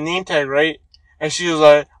put in my name tag, right? And she was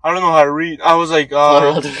like, I don't know how to read. I was like,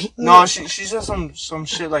 no, she said some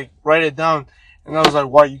shit like, write it down. And I was like,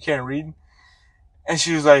 what, you can't read? And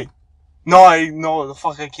she was like, no, the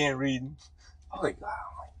fuck I can't read. I was like, oh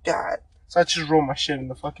my god. So I just wrote my shit in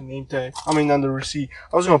the fucking name tag. I mean, on the receipt.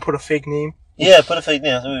 I was gonna put a fake name. Yeah, put a fake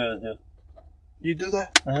name. That's what we would do. You do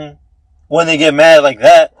that? Mm-hmm. When they get mad like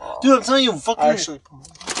that. Dude, I'm telling you, fucking... Actually,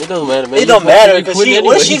 it doesn't matter, man. It don't matter, because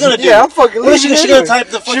what is she gonna do? Yeah, I'm fucking What is she gonna type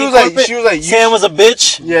the fucking corporate? She was like, Sam was a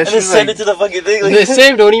bitch? Yeah, and she then was send like, it to the fucking thing? The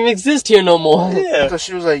same don't even exist here no more. Yeah. So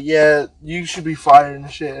she was like, yeah, you should be fired and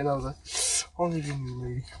shit. And I was like, only be you,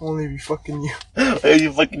 lady. Only be fucking you. Hey,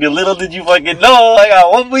 you little did you fucking know, I got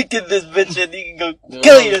 1 week in this bitch and you can go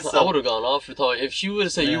kill yourself. I would have gone off with her. If she would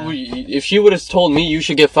have said if she would have told me you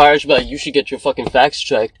should get fired, she'd be like, you should get your fucking facts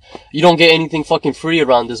checked. You don't get anything fucking free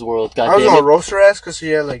around this world, I was gonna roast her ass because she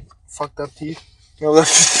had like fucked up teeth. You know,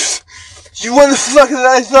 you want the fucking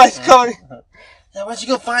nice coming? Now why don't you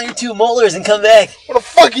go find your 2 molars and come back? What the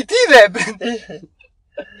fuck you teeth at, man?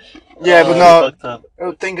 Yeah, but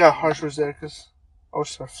no. Thank God Harsh was there because I would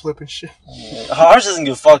start flipping shit. Harsh doesn't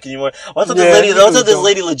give a fuck anymore. What's up, this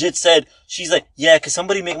lady legit said, she's like, yeah, could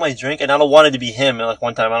somebody make my drink? And I don't want it to be him. And like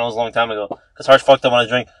one time, I know it was a long time ago, because Harsh fucked up on a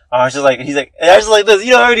drink. Harsh is like, and Harsh is like this,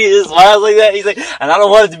 you know, already he smiles like that. He's like, and I don't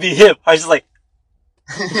want it to be him. Harsh is like,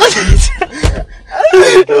 it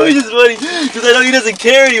was just funny, because I know he doesn't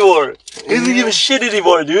care anymore. He doesn't give a shit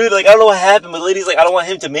anymore, dude. Like, I don't know what happened, but the lady's like, I don't want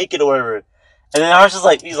him to make it or whatever. And then Harsh is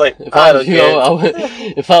like, he's like, I don't care.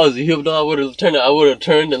 If I was you, I would have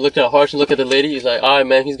turned and looked at Harsh and looked at the lady. He's like, alright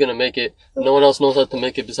man, he's gonna make it. No one else knows how to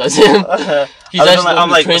make it besides him. He's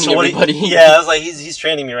actually training everybody. Yeah, I was like, he's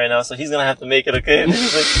training me right now, so he's gonna have to make it, okay?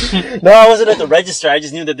 Like, no, I wasn't at the register. I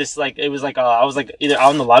just knew that this, like, it was like, I was like either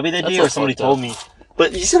out in the lobby that day or somebody told me.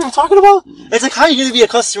 But you see what I'm talking about? It's like, how are you gonna be a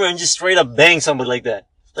customer and just straight up bang somebody like that?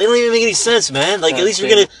 Like, it don't even make any sense, man. Like, at least you're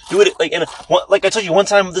gonna do it, like, like I told you, one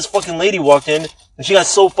time this fucking lady walked in, and she got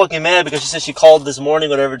so fucking mad because she said she called this morning,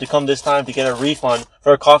 whatever, to come this time to get a refund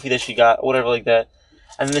for a coffee that she got, or whatever like that.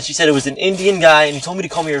 And then she said it was an Indian guy, and he told me to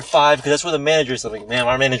call me here at 5, because that's where the manager is. I'm like, man,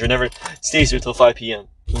 our manager never stays here till 5 p.m.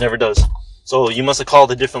 He never does. So, you must have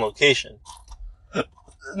called a different location.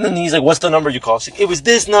 And then he's like, what's the number you called? She's like, it was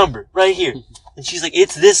this number, right here. And she's like,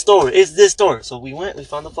 it's this store. So we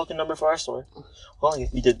found the fucking number for our store. Well,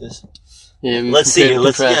 we did this. Yeah, let's see it.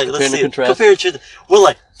 Compare it to we're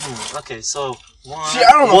like, okay, so one. See,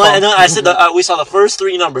 I don't know. And then I said we saw the first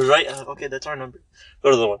 3 numbers, right? Okay, that's our number.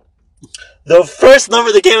 Go to the one. The first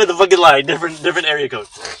number that came in the fucking line, different area code.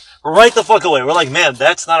 Right the fuck away. We're like, man,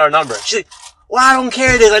 that's not our number. She's like, Well, I don't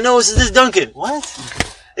care this. I know it's this Dunkin'. What?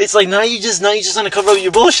 It's like, now you just want to cover up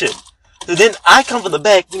your bullshit. So then I come from the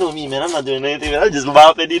back. You know me, man. I'm not doing anything. I'm just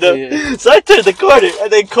mopping, you know. Yeah. So I turn the corner, and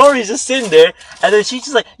then Corey's just sitting there, and then she's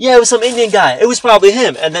just like, yeah, it was some Indian guy. It was probably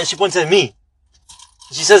him. And then she points at me.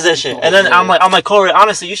 She says that shit. And then I'm like, Corey,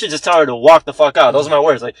 honestly, you should just tell her to walk the fuck out. Those are my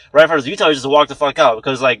words. Like, right first, you tell her just to walk the fuck out.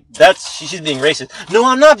 Because, like, she's being racist. No,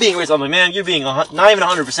 I'm not being racist. I'm like, man, you're being not even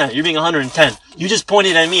 100%. You're being 110. You just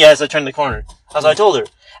pointed at me as I turned the corner. That's what I told her.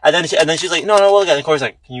 And then she's like, no, well, and Corey's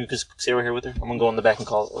like, can you just stay right here with her? I'm gonna go in the back and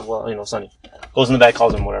call, well, you know, Sonny. Goes in the back,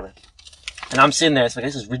 calls him, whatever. And I'm sitting there, it's like,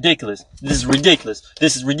 this is ridiculous. This is ridiculous.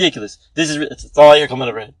 This is ridiculous. It's all I hear coming out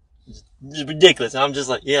of her head. It's ridiculous. And I'm just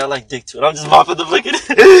like, yeah, I like dick too. And I'm just mopping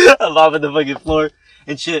the fucking floor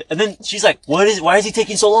and shit. And then she's like, why is he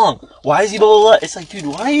taking so long? Why is he blah, blah, blah? It's like, dude,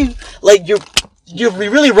 why are you, like, you're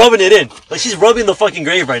really rubbing it in. Like, she's rubbing the fucking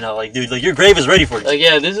grave right now. Like, dude, like, your grave is ready for you. Like,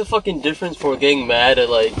 yeah, there's a fucking difference for getting mad at,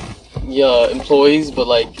 like, employees, but,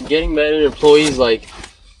 like, getting mad at employees, like,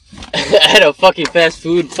 at a fucking fast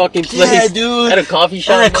food fucking place. Yeah, dude. At a coffee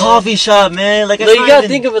shop. At a coffee shop, man. Like, you gotta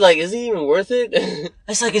think of it like, is it even worth it?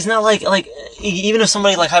 It's like, it's not like, even if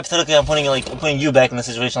somebody, like, hypothetically, I'm putting you back in the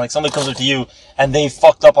situation, like, somebody comes up to you, and they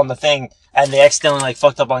fucked up on the thing, and they accidentally, like,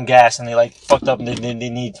 fucked up on gas, and they, like, fucked up, and they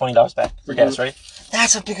need $20 back for gas, right?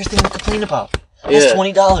 That's a bigger thing to complain about. That's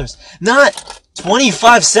 $20. Not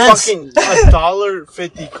 25 cents. Fucking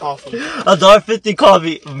 $1.50 coffee. $1.50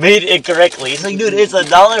 coffee made incorrectly. It's like, dude, it's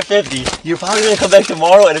 $1.50. You're probably gonna come back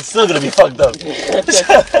tomorrow and it's still gonna be fucked up. Why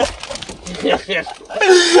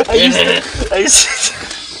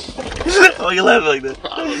are you laughing like that?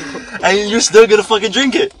 And you're still gonna fucking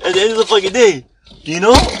drink it at the end of the fucking day. You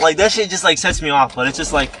know? Like, that shit just, like, sets me off. But it's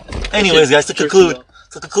just like, anyways, guys, to conclude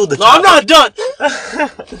the No, I'm not done!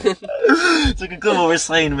 To conclude what we're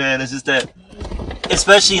saying, man, it's just that,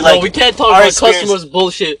 especially, like, we can't talk about customers'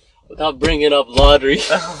 bullshit without bringing up lottery.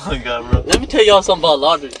 Oh my god, bro. Let me tell y'all something about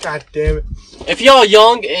lottery. God damn it. If y'all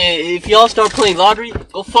young and if y'all start playing lottery,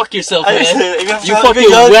 go fuck yourself, man. You fucking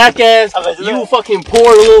young, whack ass, you fucking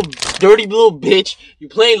poor little dirty little bitch. You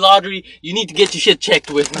playing lottery, you need to get your shit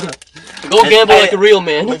checked with. Go gamble like a real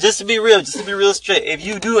man. But just to be real straight, if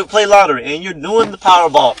you do play lottery and you're doing the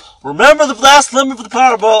Powerball, remember the last number for the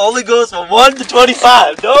Powerball only goes from 1 to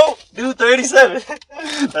 25. Don't do 37.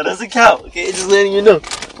 That doesn't count. Okay, just letting you know.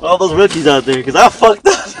 All those rookies out there, because I fucked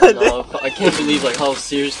up. No, I can't believe like how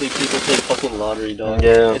seriously people take fucking lottery, dog.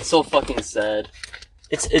 Yeah. It's so fucking sad.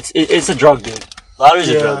 It's a drug, dude. Lottery's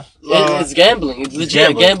a drug. It's gambling. It's legit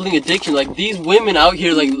a gambling addiction. Like, these women out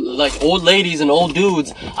here, like old ladies and old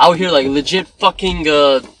dudes out here, like, legit fucking,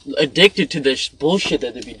 addicted to this bullshit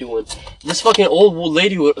that they be doing. This fucking old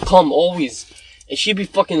lady would come always, and she'd be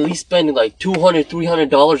fucking at least spending like $200,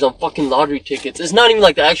 $300 on fucking lottery tickets. It's not even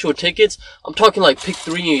like the actual tickets. I'm talking like pick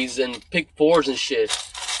 3s and pick 4s and shit.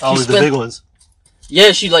 Always the big ones.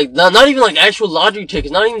 Yeah, she like, not even like actual lottery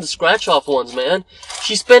tickets, not even the scratch off ones, man.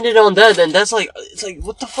 She spent it on that, and that's like, it's like,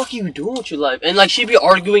 what the fuck are you doing with your life? And like, she'd be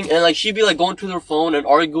arguing, and like, she'd be like going to her phone and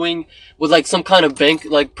arguing with like some kind of bank,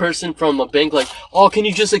 like person from a bank, like, oh, can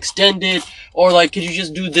you just extend it? Or like, could you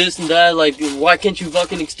just do this and that? Like, why can't you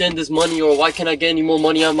fucking extend this money? Or why can't I get any more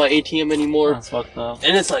money out of my ATM anymore? That's fucked up.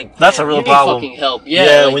 And it's like, that's a real problem. Fucking help.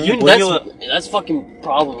 Yeah, like, that's fucking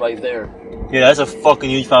problem right there. Yeah, that's a fucking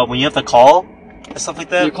huge problem. When you have to call and stuff like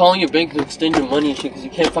that. You're calling your bank to extend your money and shit because you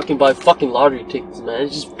can't fucking buy fucking lottery tickets, man.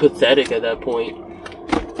 It's just pathetic at that point.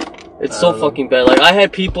 It's so fucking bad. Like, I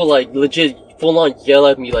had people, like, legit full on yell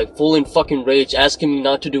at me, like, full in fucking rage, asking me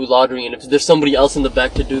not to do lottery and if there's somebody else in the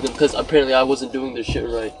back to do them because apparently I wasn't doing this shit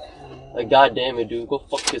right. Like, god damn it, dude. Go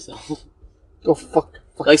fuck yourself. Go fuck.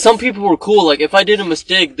 Like, some people were cool. Like, if I did a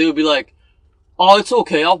mistake, they would be like, oh, it's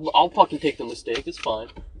okay. I'll fucking take the mistake. It's fine.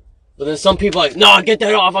 But then some people are like, no, get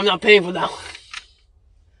that off. I'm not paying for that one.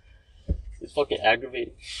 It's fucking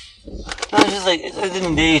aggravating. No, it's just like, at the end of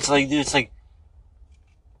the day, it's like, dude, it's like,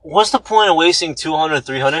 what's the point of wasting 200,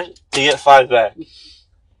 300 to get 5 back?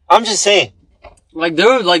 I'm just saying. Like, there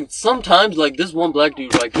were, like, sometimes, like, this one black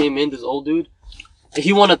dude, like, came in, this old dude, and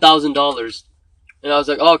he won $1,000. And I was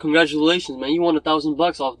like, oh, congratulations, man, you won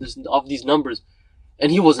 $1,000 off these numbers.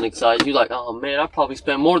 And he wasn't excited. He was like, oh, man, I probably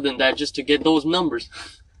spent more than that just to get those numbers.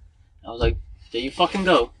 I was like, there you fucking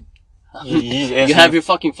go. You have your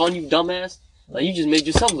fucking fun, you dumbass. Like, you just made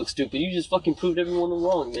yourself look stupid. You just fucking proved everyone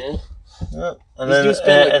wrong, man. Yeah. And then, just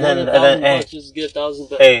get 1,000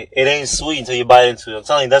 back. Hey, it ain't sweet until you bite into it. I'm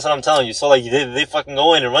telling you, that's what I'm telling you. So, like, they fucking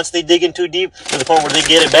go in, and once they dig in too deep to the point where they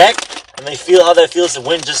get it back, and they feel how that feels to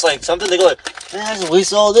win just like something, they go like, man, I just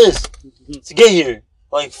wasted all this to get here.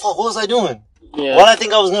 Like, fuck, what was I doing? Yeah. Why did I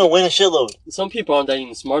think I was gonna win a shitload? Some people aren't that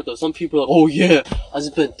even smart though. Some people are like, oh yeah, I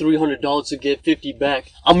spent $300 to get 50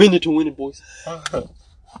 back. I'm in it to win it, boys.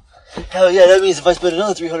 Hell yeah, that means if I spend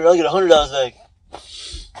another $300, I'll get $100 back.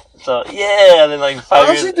 So yeah, and then like 5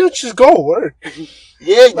 Honestly, years. dude, just go work.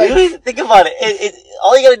 Yeah, like- dude. Think about it.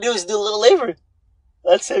 All you gotta do is do a little labor.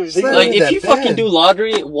 That's everything. not Like even if that you fucking bad. do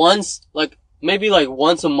lottery once, like maybe like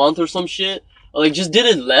once a month or some shit, or like just did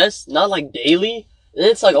it less, not like daily. And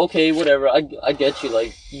it's like okay, whatever. I get you.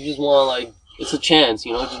 Like you just want like it's a chance,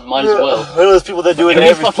 you know. Just might as well. One of those people that do it Every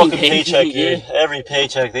every fucking fucking day, paycheck, dude. yeah. Every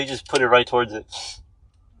paycheck, they just put it right towards it.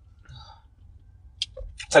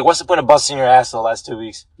 It's like, what's the point of busting your ass for the last 2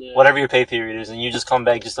 weeks? Yeah. Whatever your pay period is, and you just come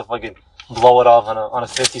back just to fucking blow it off on a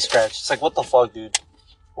 50 scratch. It's like, what the fuck, dude?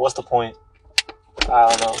 What's the point?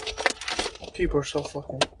 I don't know. People are so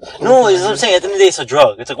fucking. No, it's what I'm saying. At the end of the day, it's a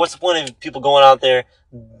drug. It's like, what's the point of people going out there,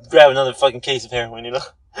 grab another fucking case of heroin, you know?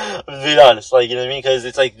 I'm being honest, like, you know what I mean? Because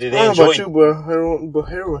it's like, do I they don't know enjoy about you, but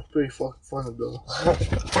heroin's pretty fucking fun though.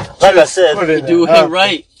 Like I said, Put You it do out it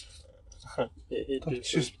right. It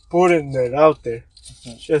Just putting that out there.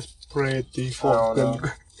 Just pretty I don't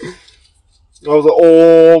fucking. I was like,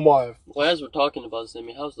 oh my. Well, as we're talking about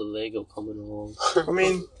Sammy, how's the Lego coming along? I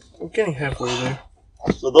mean, I'm getting halfway there.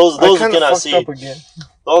 so those I who kind of cannot fucked see, up again.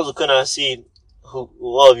 those who cannot see,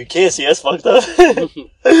 well, if you can't see, that's fucked up.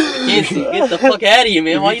 Can't see. Get the fuck out of here,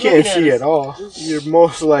 man. Why If you you can't looking see at at us? all, you're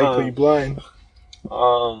most likely blind.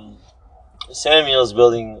 Samuel's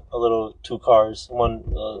building a little 2 cars, one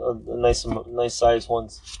a nice size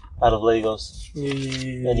ones out of Legos,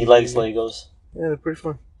 Yeah, and he likes Legos. Yeah, they're pretty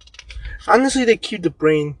fun. Honestly, they keep the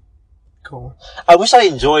brain going. I wish I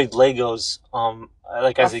enjoyed Legos,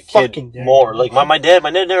 like as I a kid fucking did. more. Like my dad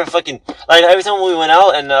never fucking, like every time we went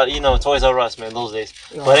out and, Toys R Us, man, those days.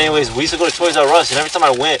 But anyways, we used to go to Toys R Us, and every time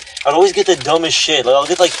I went, I'd always get the dumbest shit. Like I'll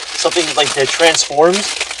get like something like that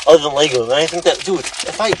transforms other than Legos. And I think that, dude,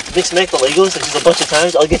 if I mix and match the Legos like just a bunch of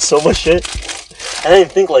times, I'll get so much shit. I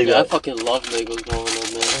didn't think like Yeah, I that. fucking love Legos growing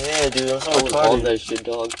up, man. Yeah, dude, I'm so I would love retarded. that shit,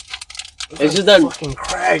 dog. It's just that Fucking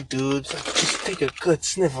crack, dude. It's like, just take a good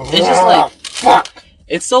sniff of It's just like- fuck.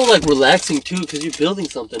 it's so like relaxing too, cause you're building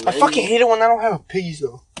something, I man. fucking hate it when I don't have a piece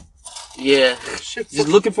though. Yeah. Shit, Just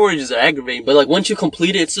looking for it is aggravating, but like once you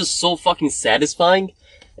complete it, it's just so fucking satisfying,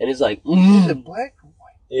 and it's like, Is it black?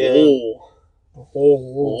 Yeah. oh,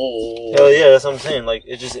 Oh. Hell yeah, that's what I'm saying. Like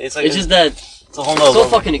it's just like it's just that it's a whole nother so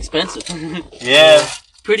level. fucking expensive. Yeah.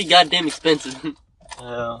 Pretty goddamn expensive,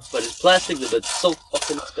 Yeah. but it's plastic, but it's so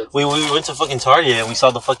fucking expensive. We went to fucking Target and we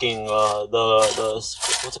saw the fucking the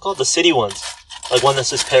what's it called, the city ones, like one that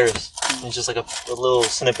says Paris. And it's just like a little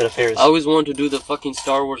snippet of Paris. I always wanted to do the fucking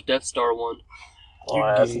Star Wars Death Star one, Oh,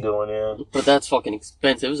 that's a good one, yeah. but that's fucking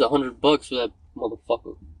expensive. It was $100 for that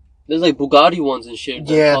motherfucker. There's like Bugatti ones and shit.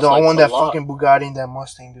 that Yeah, cost, the like, one a that lot. fucking Bugatti and that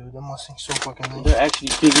Mustang, dude. That Mustang's so fucking nice. They're actually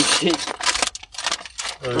big as shit.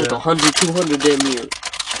 Oh, Like yeah. 100, 200 damn near.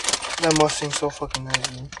 That Mustang's so fucking nice,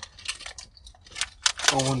 dude.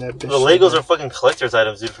 I want that bitch. The Legos are fucking collector's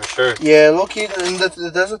items, dude, for sure. Yeah, low-key, and that's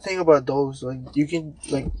the thing about those. Like, you can,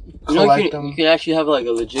 like, You know, collect you them. can actually have like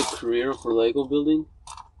a legit career for Lego building.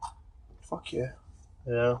 Fuck yeah.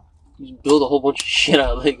 Yeah. You just build a whole bunch of shit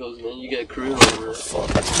out of Legos, man. You get a career over it.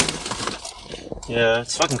 Yeah,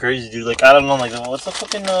 it's fucking crazy, dude. Like, I don't know, like, what's the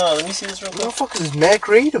fucking, let me see this real quick. Motherfuckers is mad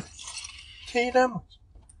creative. Tell you that much.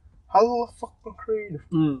 Hella fucking creative.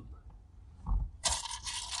 Mm.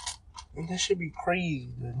 And that should be crazy,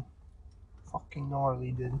 dude. Fucking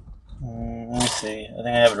gnarly, dude. Let me see. I think I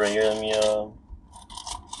have it right here. Let me,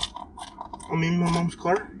 I'm in my mom's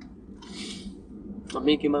car. I'm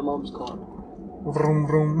making my mom's car. Vroom,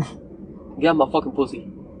 vroom. Got my fucking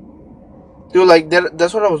pussy. Dude, like,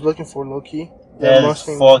 that's what I was looking for, low-key. that is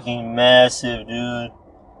Mustang. fucking massive, dude.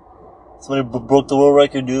 Somebody broke the world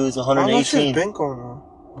record, dude. It's How long has 118. it been going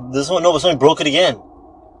on? This one, no, but somebody broke it again.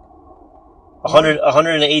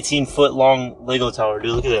 118 foot long Lego tower,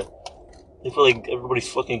 dude. Look at that. They put like everybody's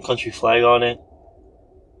fucking country flag on it.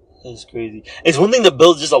 That's crazy. It's one thing to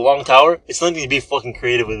build just a long tower. It's something to be fucking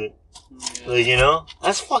creative with it. Like, you know?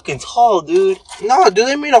 That's fucking tall, dude. No, dude,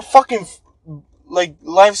 they made a fucking, like,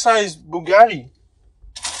 life-size Bugatti.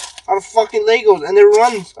 Out of fucking Legos. And it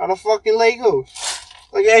runs out of fucking Legos.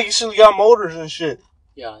 Like, it actually got motors and shit.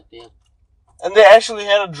 Yeah, damn. And they actually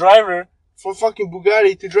had a driver for fucking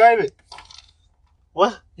Bugatti to drive it.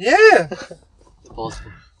 What? Yeah.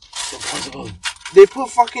 Impossible. Impossible. They put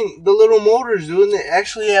fucking the little motors, dude, and they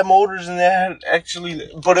actually had motors, and they had actually,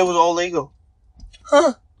 but it was all Lego.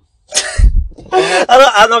 Huh?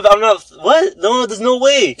 I'm not, what? No, there's no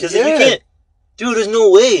way. Cause if you Yeah. can't, Dude, there's no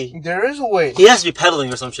way. There is a way. He has to be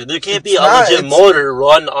pedaling or some shit. There can't be It's a not, legit it's- motor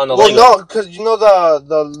run on the Well, Lego. no, because you know the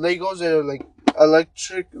Legos that are like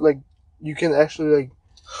electric, like you can actually like.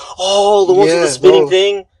 Oh, the ones with Yeah, the spinning those.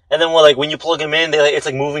 thing, and then when you plug them in, they it's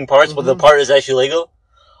like moving parts, but the Mhm. part is actually Lego.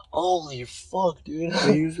 Holy fuck, dude!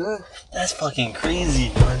 They use that. That's fucking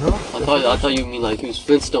crazy. I know. I thought you mean like he was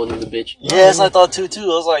Flintstone in the bitch. Yes, I thought too. I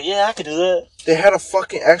was like, yeah, I could do that. They had a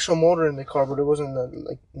fucking actual motor in the car, but it wasn't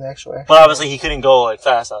like an actual. But obviously, he couldn't go like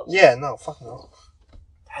fast. Yeah, no, fuck no.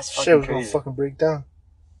 That's Shit fucking was gonna crazy. fucking break down.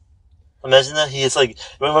 Imagine that he hits like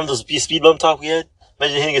remember those speed bump talk we had?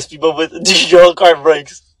 Imagine hitting a speed bump with your car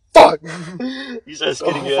brakes. Fuck. You start The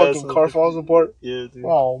skidding whole your ass. fucking car falls apart. Yeah, dude.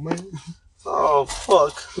 Oh man. Oh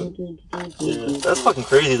fuck. Yeah, that's fucking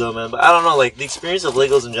crazy though, man. But I don't know, like the experience of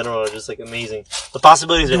Legos in general are just like amazing. The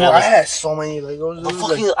possibilities are Dude, I endless. had so many Legos. The Dude.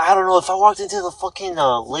 fucking, Like, I don't know if I walked into the fucking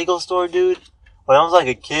Lego store, dude. When I was like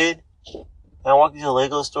a kid, and I walked into the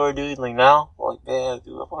Lego store, dude. Like now, like man,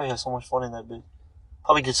 dude, I probably had so much fun in that bitch.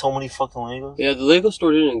 Probably get so many fucking Legos. Yeah, the Lego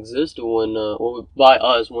store didn't exist when by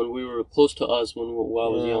us when we were close to us when I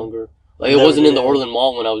was Yeah. younger. Like it Never wasn't in the did. Orland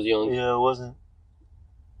Mall when I was young. Yeah, it wasn't.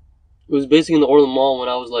 It was basically in the Orland Mall when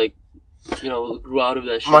I was like, grew out of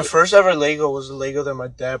that shit. my first ever Lego was a Lego that my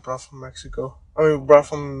dad brought from Mexico. I mean, brought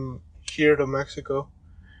from here to Mexico.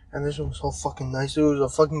 And this one was so fucking nice. It was a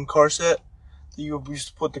fucking car set. That you used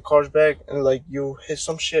to put the cars back and like you hit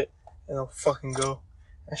some shit and it'll fucking go.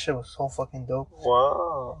 That shit was so fucking dope.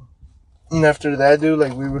 Wow. And after that, dude,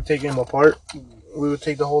 like we would take them apart. We would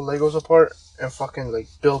take the whole Legos apart and fucking like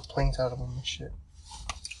build planes out of them and shit.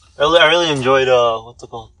 I really enjoyed what's it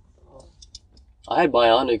called? I had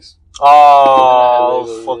Bionics. Oh,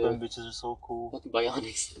 Lego, fucking yeah. bitches are so cool. Fucking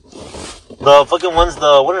Bionics. The fucking ones,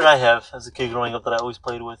 what did I have as a kid growing up that I always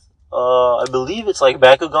played with? I believe it's like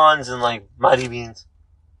Bakugans and like Mighty Beans.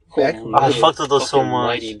 Bakugan. I fucked with those so Fucking much.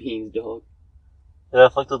 Mighty Beans, dog. Yeah, I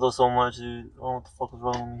fucked with those so much, dude. I don't know what the fuck was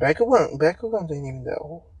wrong with me. Bakugans ain't even that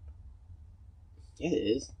old. Yeah, it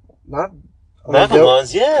is. Not.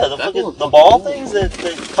 Bakugans, yeah, the fucking Bakugans. the ball things that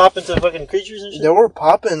pop into fucking creatures and shit. They were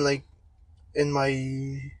popping like in my.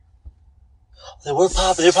 They were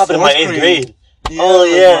popping. They were popping in my Fourth 8th grade. grade. Oh,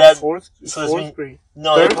 yeah, my that- fourth so it's fourth grade.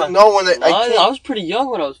 No, Third, they were no, when I I was pretty young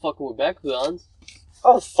when I was fucking with Bakugans. I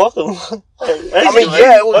was fucking. I mean,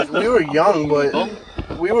 yeah, it was, we were young,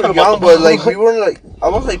 but we were young, but like we weren't like I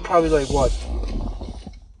was like probably like what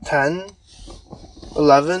 10,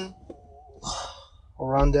 11,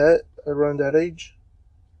 around that age.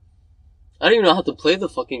 I didn't even know how to play the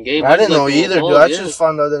fucking game. I didn't just, know like, either, oh, dude. I yeah. just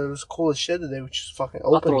found out that it was cool as shit that they would just fucking I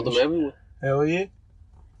open. throw and them shit. everywhere. Hell yeah!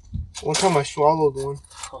 One time I swallowed one.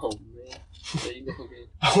 Oh man. There you go, man.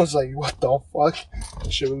 I was like, what the fuck?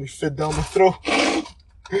 That shit really fit down my throat.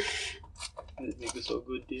 This nigga's so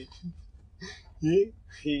good, dude. Yeah.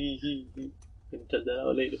 Gonna test that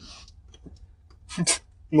out later.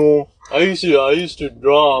 No. I used to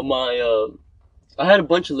draw my I had a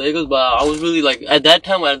bunch of Legos, but I was really like at that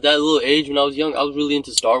time at that little age when I was young, I was really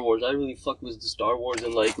into Star Wars. I really fucked with the Star Wars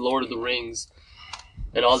and like Lord of the Rings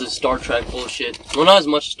and all this Star Trek bullshit. Well, not as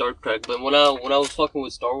much Star Trek, but when I was fucking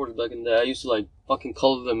with Star Wars back in the day, I used to like fucking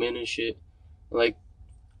color them in and shit, and, like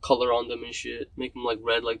color on them and shit, make them like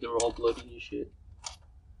red, like they were all bloody and shit.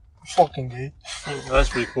 Fucking gay. That's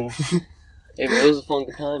pretty cool. Hey man, it was a fun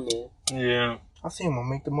time, man. Yeah. I think I'm gonna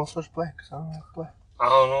make the mustache black, cause I don't like black. I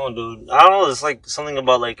don't know, dude. I don't know. It's like something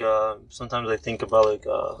about like sometimes I think about like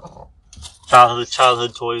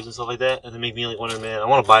childhood toys and stuff like that, and they make me like wonder, man, I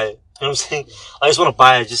want to buy it. You know what I'm saying? I just want to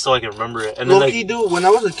buy it just so I can remember it. And then Low-key, like, dude, when I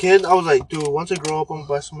was a kid, I was like, dude, once I grow up, I'm gonna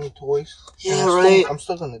buy so many toys. yeah, And right. I'm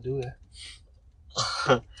still gonna do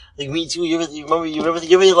that. Like me too. You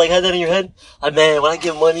ever like had that in your head? Like, man, when I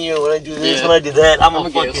get money or when I do this, Yeah. when I do that, I'm I'm gonna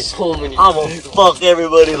gonna fucking, get so many. I'm gonna fuck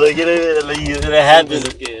everybody. Like, you know, like it I'm happens.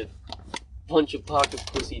 gonna get a bunch of pocket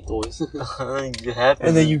pussy toys. It happens.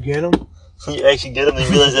 And then you get them. you actually get them and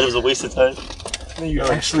you realize that it was a waste of time. And then you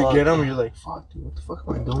Oh, actually fuck. get them, and you're like, fuck, dude, what the fuck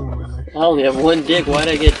am I doing with my life? I only have one dick. Why'd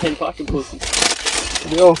I get 10 pocket pussies?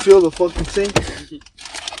 They all feel the fucking same.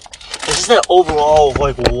 It's just that overall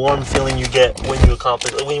like warm feeling you get when you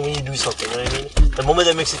accomplish, like, when you do something. You know what I mean? The moment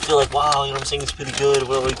that makes it feel like, wow, you know what I'm saying, it's pretty good or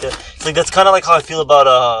whatever like that. It's like that's kind of like how I feel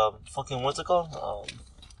about fucking what's it called?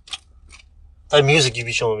 That music you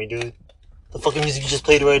be showing me, dude. The fucking music you just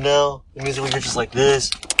played right now. The music where you're just like this.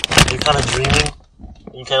 You're kind of dreaming.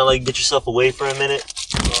 You kind of like get yourself away for a minute.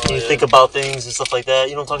 Oh, You think about things and stuff like that.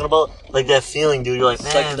 You know what I'm talking about? Like that feeling, dude. You're like,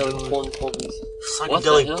 man, psychedelic dude. corn puppies. What the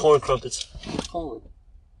Psychedelic hell? corn crumpets. Colin.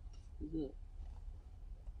 Who's that?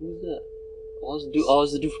 Who's that? Oh,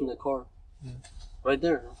 it's the dude from the car. Right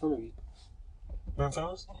there, in front of you. Remember from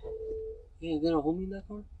us? Hey, is there a homie in that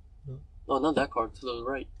car? No. Oh, not that car. To the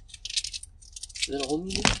right. Is there a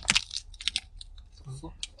homie in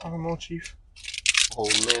there? I don't know, Chief. Oh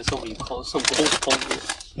man, somebody called some ghost calling.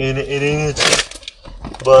 It ain't.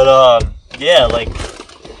 But yeah, like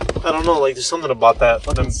I don't know, like there's something about that.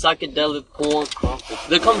 Fucking psychedelic porn conference.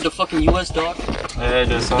 They're coming to fucking US, dog. Yeah,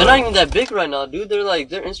 They're not even that big right now, dude. They're like,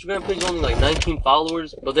 their Instagram page is only like 19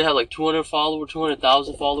 followers, but they have like 200,000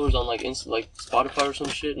 followers on like like Spotify or some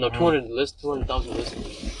shit. No, 200,000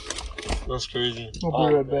 listeners. That's crazy. I'll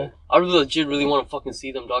be right back. I really want to fucking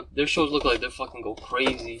see them, dog. Their shows look like they fucking go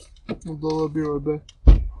crazy. I'll be right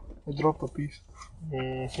back. I dropped a piece.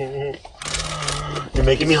 You're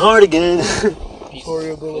making me hard again.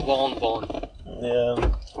 Sorry, Vaughn.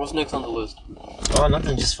 Yeah. What's next on the list? Oh,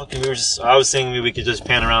 nothing. Just fucking. I was saying maybe we could just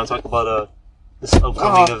pan around and talk about this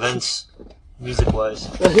upcoming events, music wise.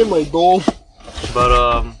 I hit my goal. But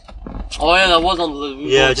Oh yeah, that was on the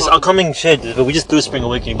list. yeah, just upcoming shit. But we just threw Spring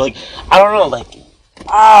Awakening. But like, I don't know. Like,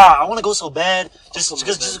 I want to go so bad. Just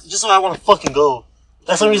so I want to fucking go.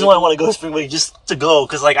 That's the reason why I want to go to Spring Awakening, just to go.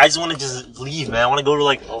 Cause like I just want to just leave, man. I want to go to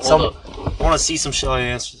like I want to see some shit. Oh,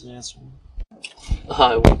 yeah, answer.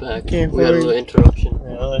 Hi, we're back. Okay, we had a little interruption.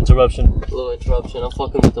 Yeah, interruption. A little interruption. I'm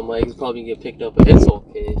fucking with the mic. It's probably gonna get picked up, but it's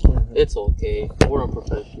okay. It's okay. We're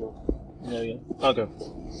unprofessional. Yeah. Okay.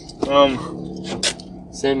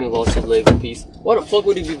 Samuel lost his Lego piece. Why the fuck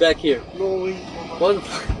would he be back here? No way. Why the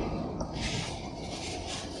fuck?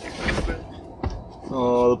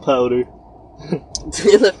 Oh, the powder.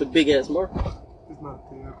 He left a big ass mark. It's not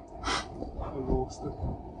there. I lost it.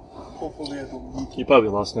 Hopefully I don't need You probably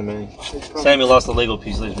lost him, man. Samuel lost the Lego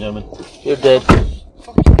piece, ladies and gentlemen. You're dead.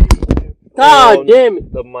 it. God damn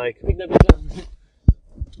it! The mic. Pick that bitch up.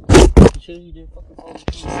 You sure you didn't fucking fall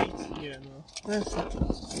between the seats? Yeah, no.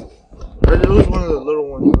 It was one of the little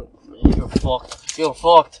ones. But You're fucked. You're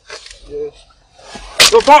fucked. yes.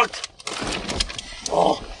 You're fucked!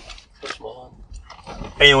 Oh. Touch my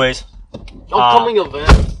hand. Anyways. Upcoming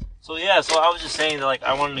event. So I was just saying that like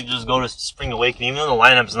I wanted to just go to Spring Awakening, even though the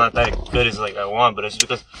lineup is not that good as like I want, but it's just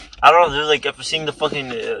because I don't know. There's like after seeing the fucking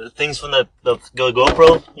things from the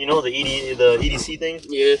GoPro, you know, the EDC thing.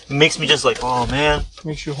 Yeah. It makes me just like, oh man,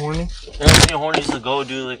 Makes you horny. makes me horny just to go,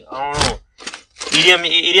 dude. Like I don't know.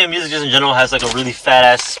 EDM music just in general has like a really fat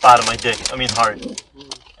ass spot on my dick. I mean hard,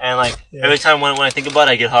 and like every time when I think about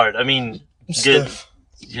it, I get hard. I mean, good.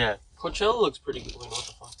 Yeah. Coachella looks pretty good. Wait, what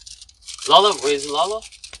the fuck? Lala, wait, is it Lala?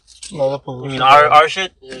 Lollapalooza. You mean our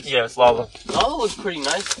shit? Yes. Yeah, it's Lala. Lala looks pretty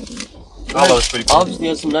nice. Lala was pretty cool. Obviously,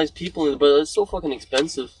 has some nice people in it, but it's so fucking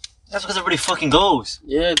expensive. That's because everybody fucking goes.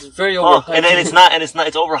 Yeah, it's very Oh, overhyped. and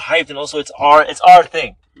it's overhyped, and also it's our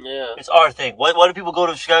thing. Yeah. It's our thing. What do people go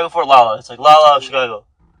to Chicago for? Lala. It's like Lala of Chicago.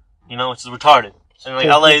 You know, it's retarded. And like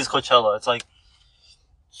LA is Coachella. It's like,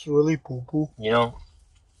 It's really poo poo. you know.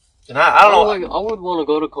 And I don't know. Like, I would want to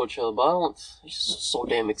go to Coachella, but I don't. It's just so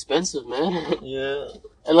damn expensive, man. Yeah.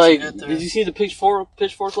 And like, get there. did you see the Pitchfork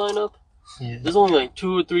lineup? Yeah. There's only like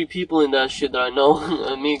 2 or 3 people in that shit that I know,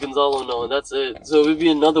 and me and Gonzalo know, and that's it. So it'd be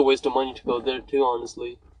another waste of money to go there too,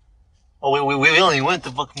 honestly. Oh, we only went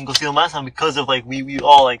to fucking go see them last time because of like we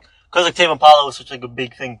all like because like Tame Impala was such like a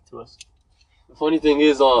big thing to us. The funny thing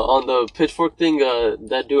is, on the Pitchfork thing,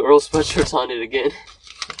 that dude Earl Sweatshirt's on it again.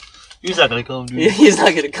 He's not gonna come, dude. He's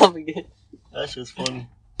not gonna come again. That's just funny.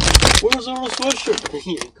 Where's Earl Sweatshirt?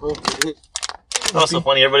 He ain't coming. Also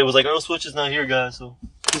funny. Everybody was like, "Earl Switch is not here, guys." So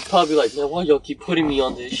He's probably like, man, why y'all keep putting me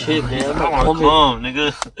on this shit, man? I'm I not don't want to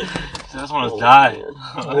coming. come, nigga. I just want to Oh, die.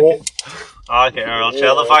 man. Okay, Earl,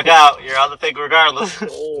 chill the fuck out. You're on the thing regardless.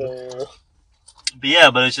 Oh. But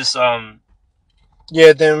yeah, but it's just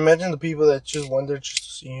Yeah, then imagine the people that just went there just to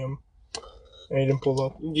see him. And he didn't pull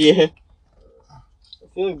up. Yeah.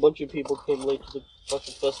 I feel like a bunch of people came late to the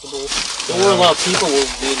fucking festival. There were a lot of people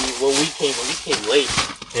when we came late.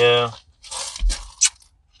 yeah.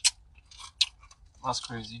 That's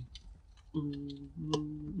crazy.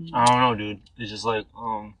 I don't know, dude. It's just like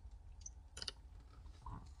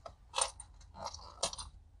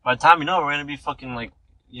by the time you know, we're gonna be fucking like,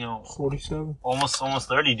 you know, 47. almost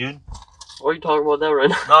 30, dude. Why are you talking about that right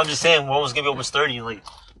now? No, I'm just saying we're almost gonna be almost 30. Like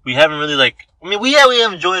we haven't really like. I mean, we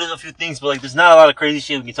have enjoyed a few things, but like there's not a lot of crazy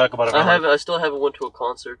shit we can talk about. I still haven't went to a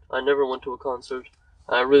concert. I never went to a concert.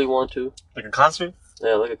 I really want to. Like a concert.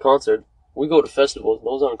 Yeah, like a concert. We go to festivals.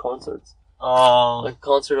 Those aren't concerts. Like a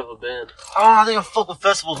concert of a band. I think I fuck with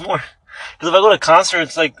festivals more. Because if I go to a concert,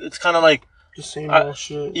 it's kind of like The same old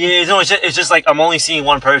shit. yeah, it's just like I'm only seeing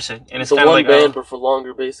one person, and it's The kind of one like band, but for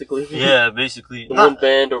longer, basically. yeah, basically. The one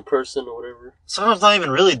band or person or whatever. Sometimes not even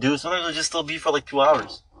really, dude. Sometimes it'll just still be for like 2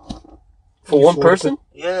 hours. For one person?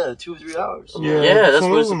 Yeah, 2 or 3 hours. Yeah, that's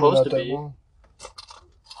what it's some of them are supposed not to that be. long.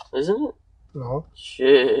 Isn't it? No.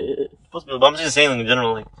 Shit. Supposed to be, but I'm just saying like, in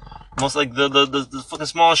general, like most like the fucking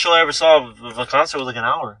smallest show I ever saw of a concert was like an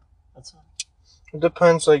hour. That's it. It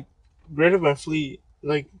depends. Like Greta Van Fleet,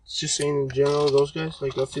 like just saying in general, those guys,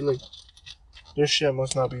 like I feel like their shit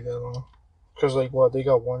must not be that long. Cause like what they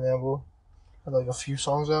got one album, and like a few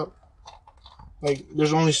songs out. Like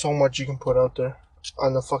there's only so much you can put out there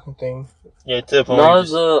on the fucking thing. Yeah, tip. No,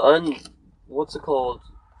 what's it called?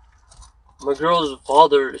 My girl's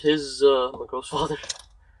father, my girl's father,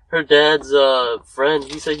 her dad's friend,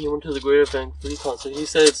 he said he went to the Greta Van Fleet concert. He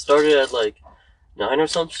said it started at like 9 or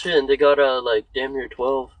some shit, and they got like damn near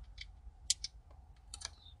 12.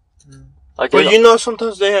 But you know,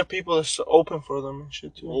 sometimes they have people that's open for them and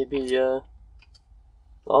shit too. Maybe, yeah.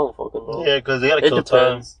 I don't fucking know. Yeah, because they gotta It kill time.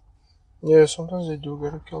 depends. Yeah, sometimes they do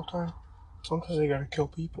gotta kill time. Sometimes they gotta kill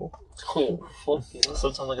people. Oh, fuck yeah.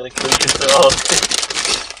 Sometimes I gotta kill yourself.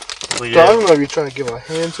 But So I yeah. don't know if you're trying to give a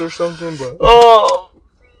hint or something, but Oh,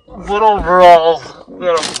 but overall, we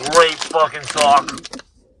had a great fucking talk.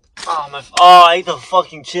 Oh my! Oh, I ate the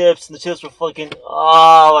fucking chips, and the chips were fucking.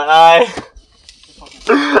 Oh my eye.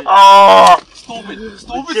 Oh. Stupid. The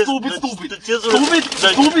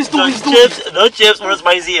chips were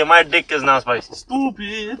spicy, and my dick is not spicy.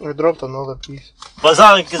 Stupid. I dropped another piece. But it's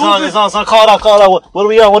on. Call it out. What are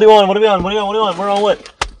we on? What are we on? We're on what? We're on what?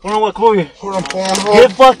 Come over here. We're on Pornhub.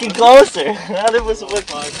 Get fucking closer.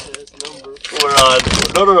 We're on.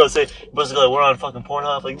 No. Say, we're on fucking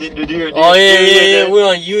Pornhub. Like, do your. Oh yeah. We're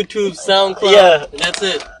on YouTube, SoundCloud. Yeah. That's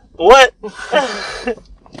it. What?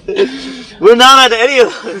 We're not on any of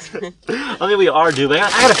those. I mean, we are, dude. I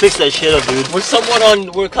gotta fix that shit up, dude.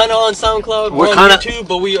 We're kind of on SoundCloud. We're on YouTube,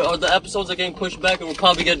 but the episodes are getting pushed back, and we'll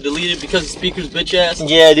probably get deleted because the speaker's bitch ass.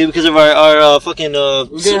 Yeah, dude, because of our fucking we're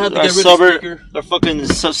gonna have to get rid of the speaker. Our fucking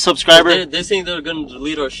subscriber. They think they're gonna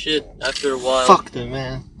delete our shit after a while. Fuck them,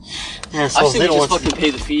 man. Yeah, so I think they we don't just fucking pay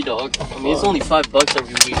the fee, dog. I mean, it's only $5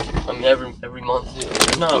 every week. I mean, every month.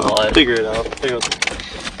 It's not a lot. Figure it out.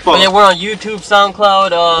 But yeah, we're on YouTube, SoundCloud,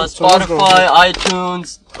 Spotify,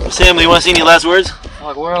 iTunes. Sam, do you want to see any last words?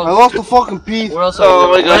 Fuck, where else? I lost the fucking piece. Where else? Oh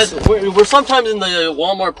my gosh. We're sometimes in the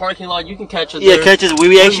Walmart parking lot. You can catch us. Yeah, there. catch us.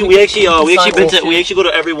 We actually go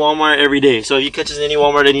to every Walmart every day. So if you catch us in any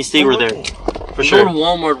Walmart, any state, we're there for sure. Go to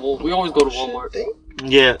Walmart. We always go to Walmart.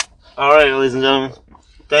 Yeah. All right, ladies and gentlemen.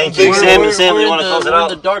 Thank you, Sam. You want to close it out?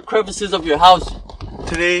 We're in the dark crevices of your house.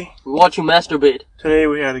 Today We watch you masturbate.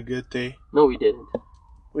 we had a good day. No, we didn't.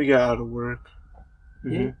 We got out of work.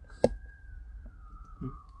 Mm-hmm.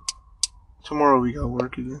 Tomorrow we got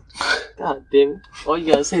work again. God damn it. Oh, you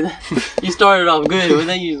gotta say that. You started off good, but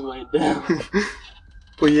then you just went down.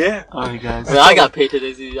 But yeah. Alright, guys. I mean, I got paid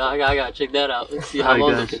today, so I gotta check that out. Let's see how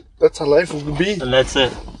long guys. it. That's how life will be. And that's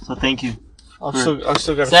it. So thank you. I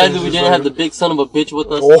still got. Sadly, we didn't have the big son of a bitch with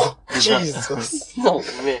us. Oh Jesus! No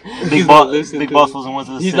man, Big boss wasn't one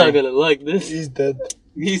to the he's not gonna like this. He's dead.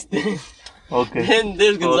 He's dead. Okay. Then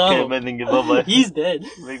there's Gonzalo. Okay, man, then bye bye. He's dead.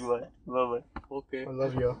 Big bye. Bye bye. Okay. I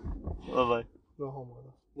love you. Bye bye. No homo.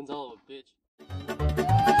 Gonzalo, a bitch.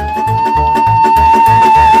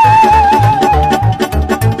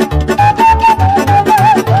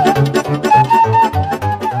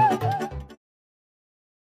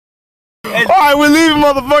 Alright, we're leaving,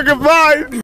 motherfucker. Bye.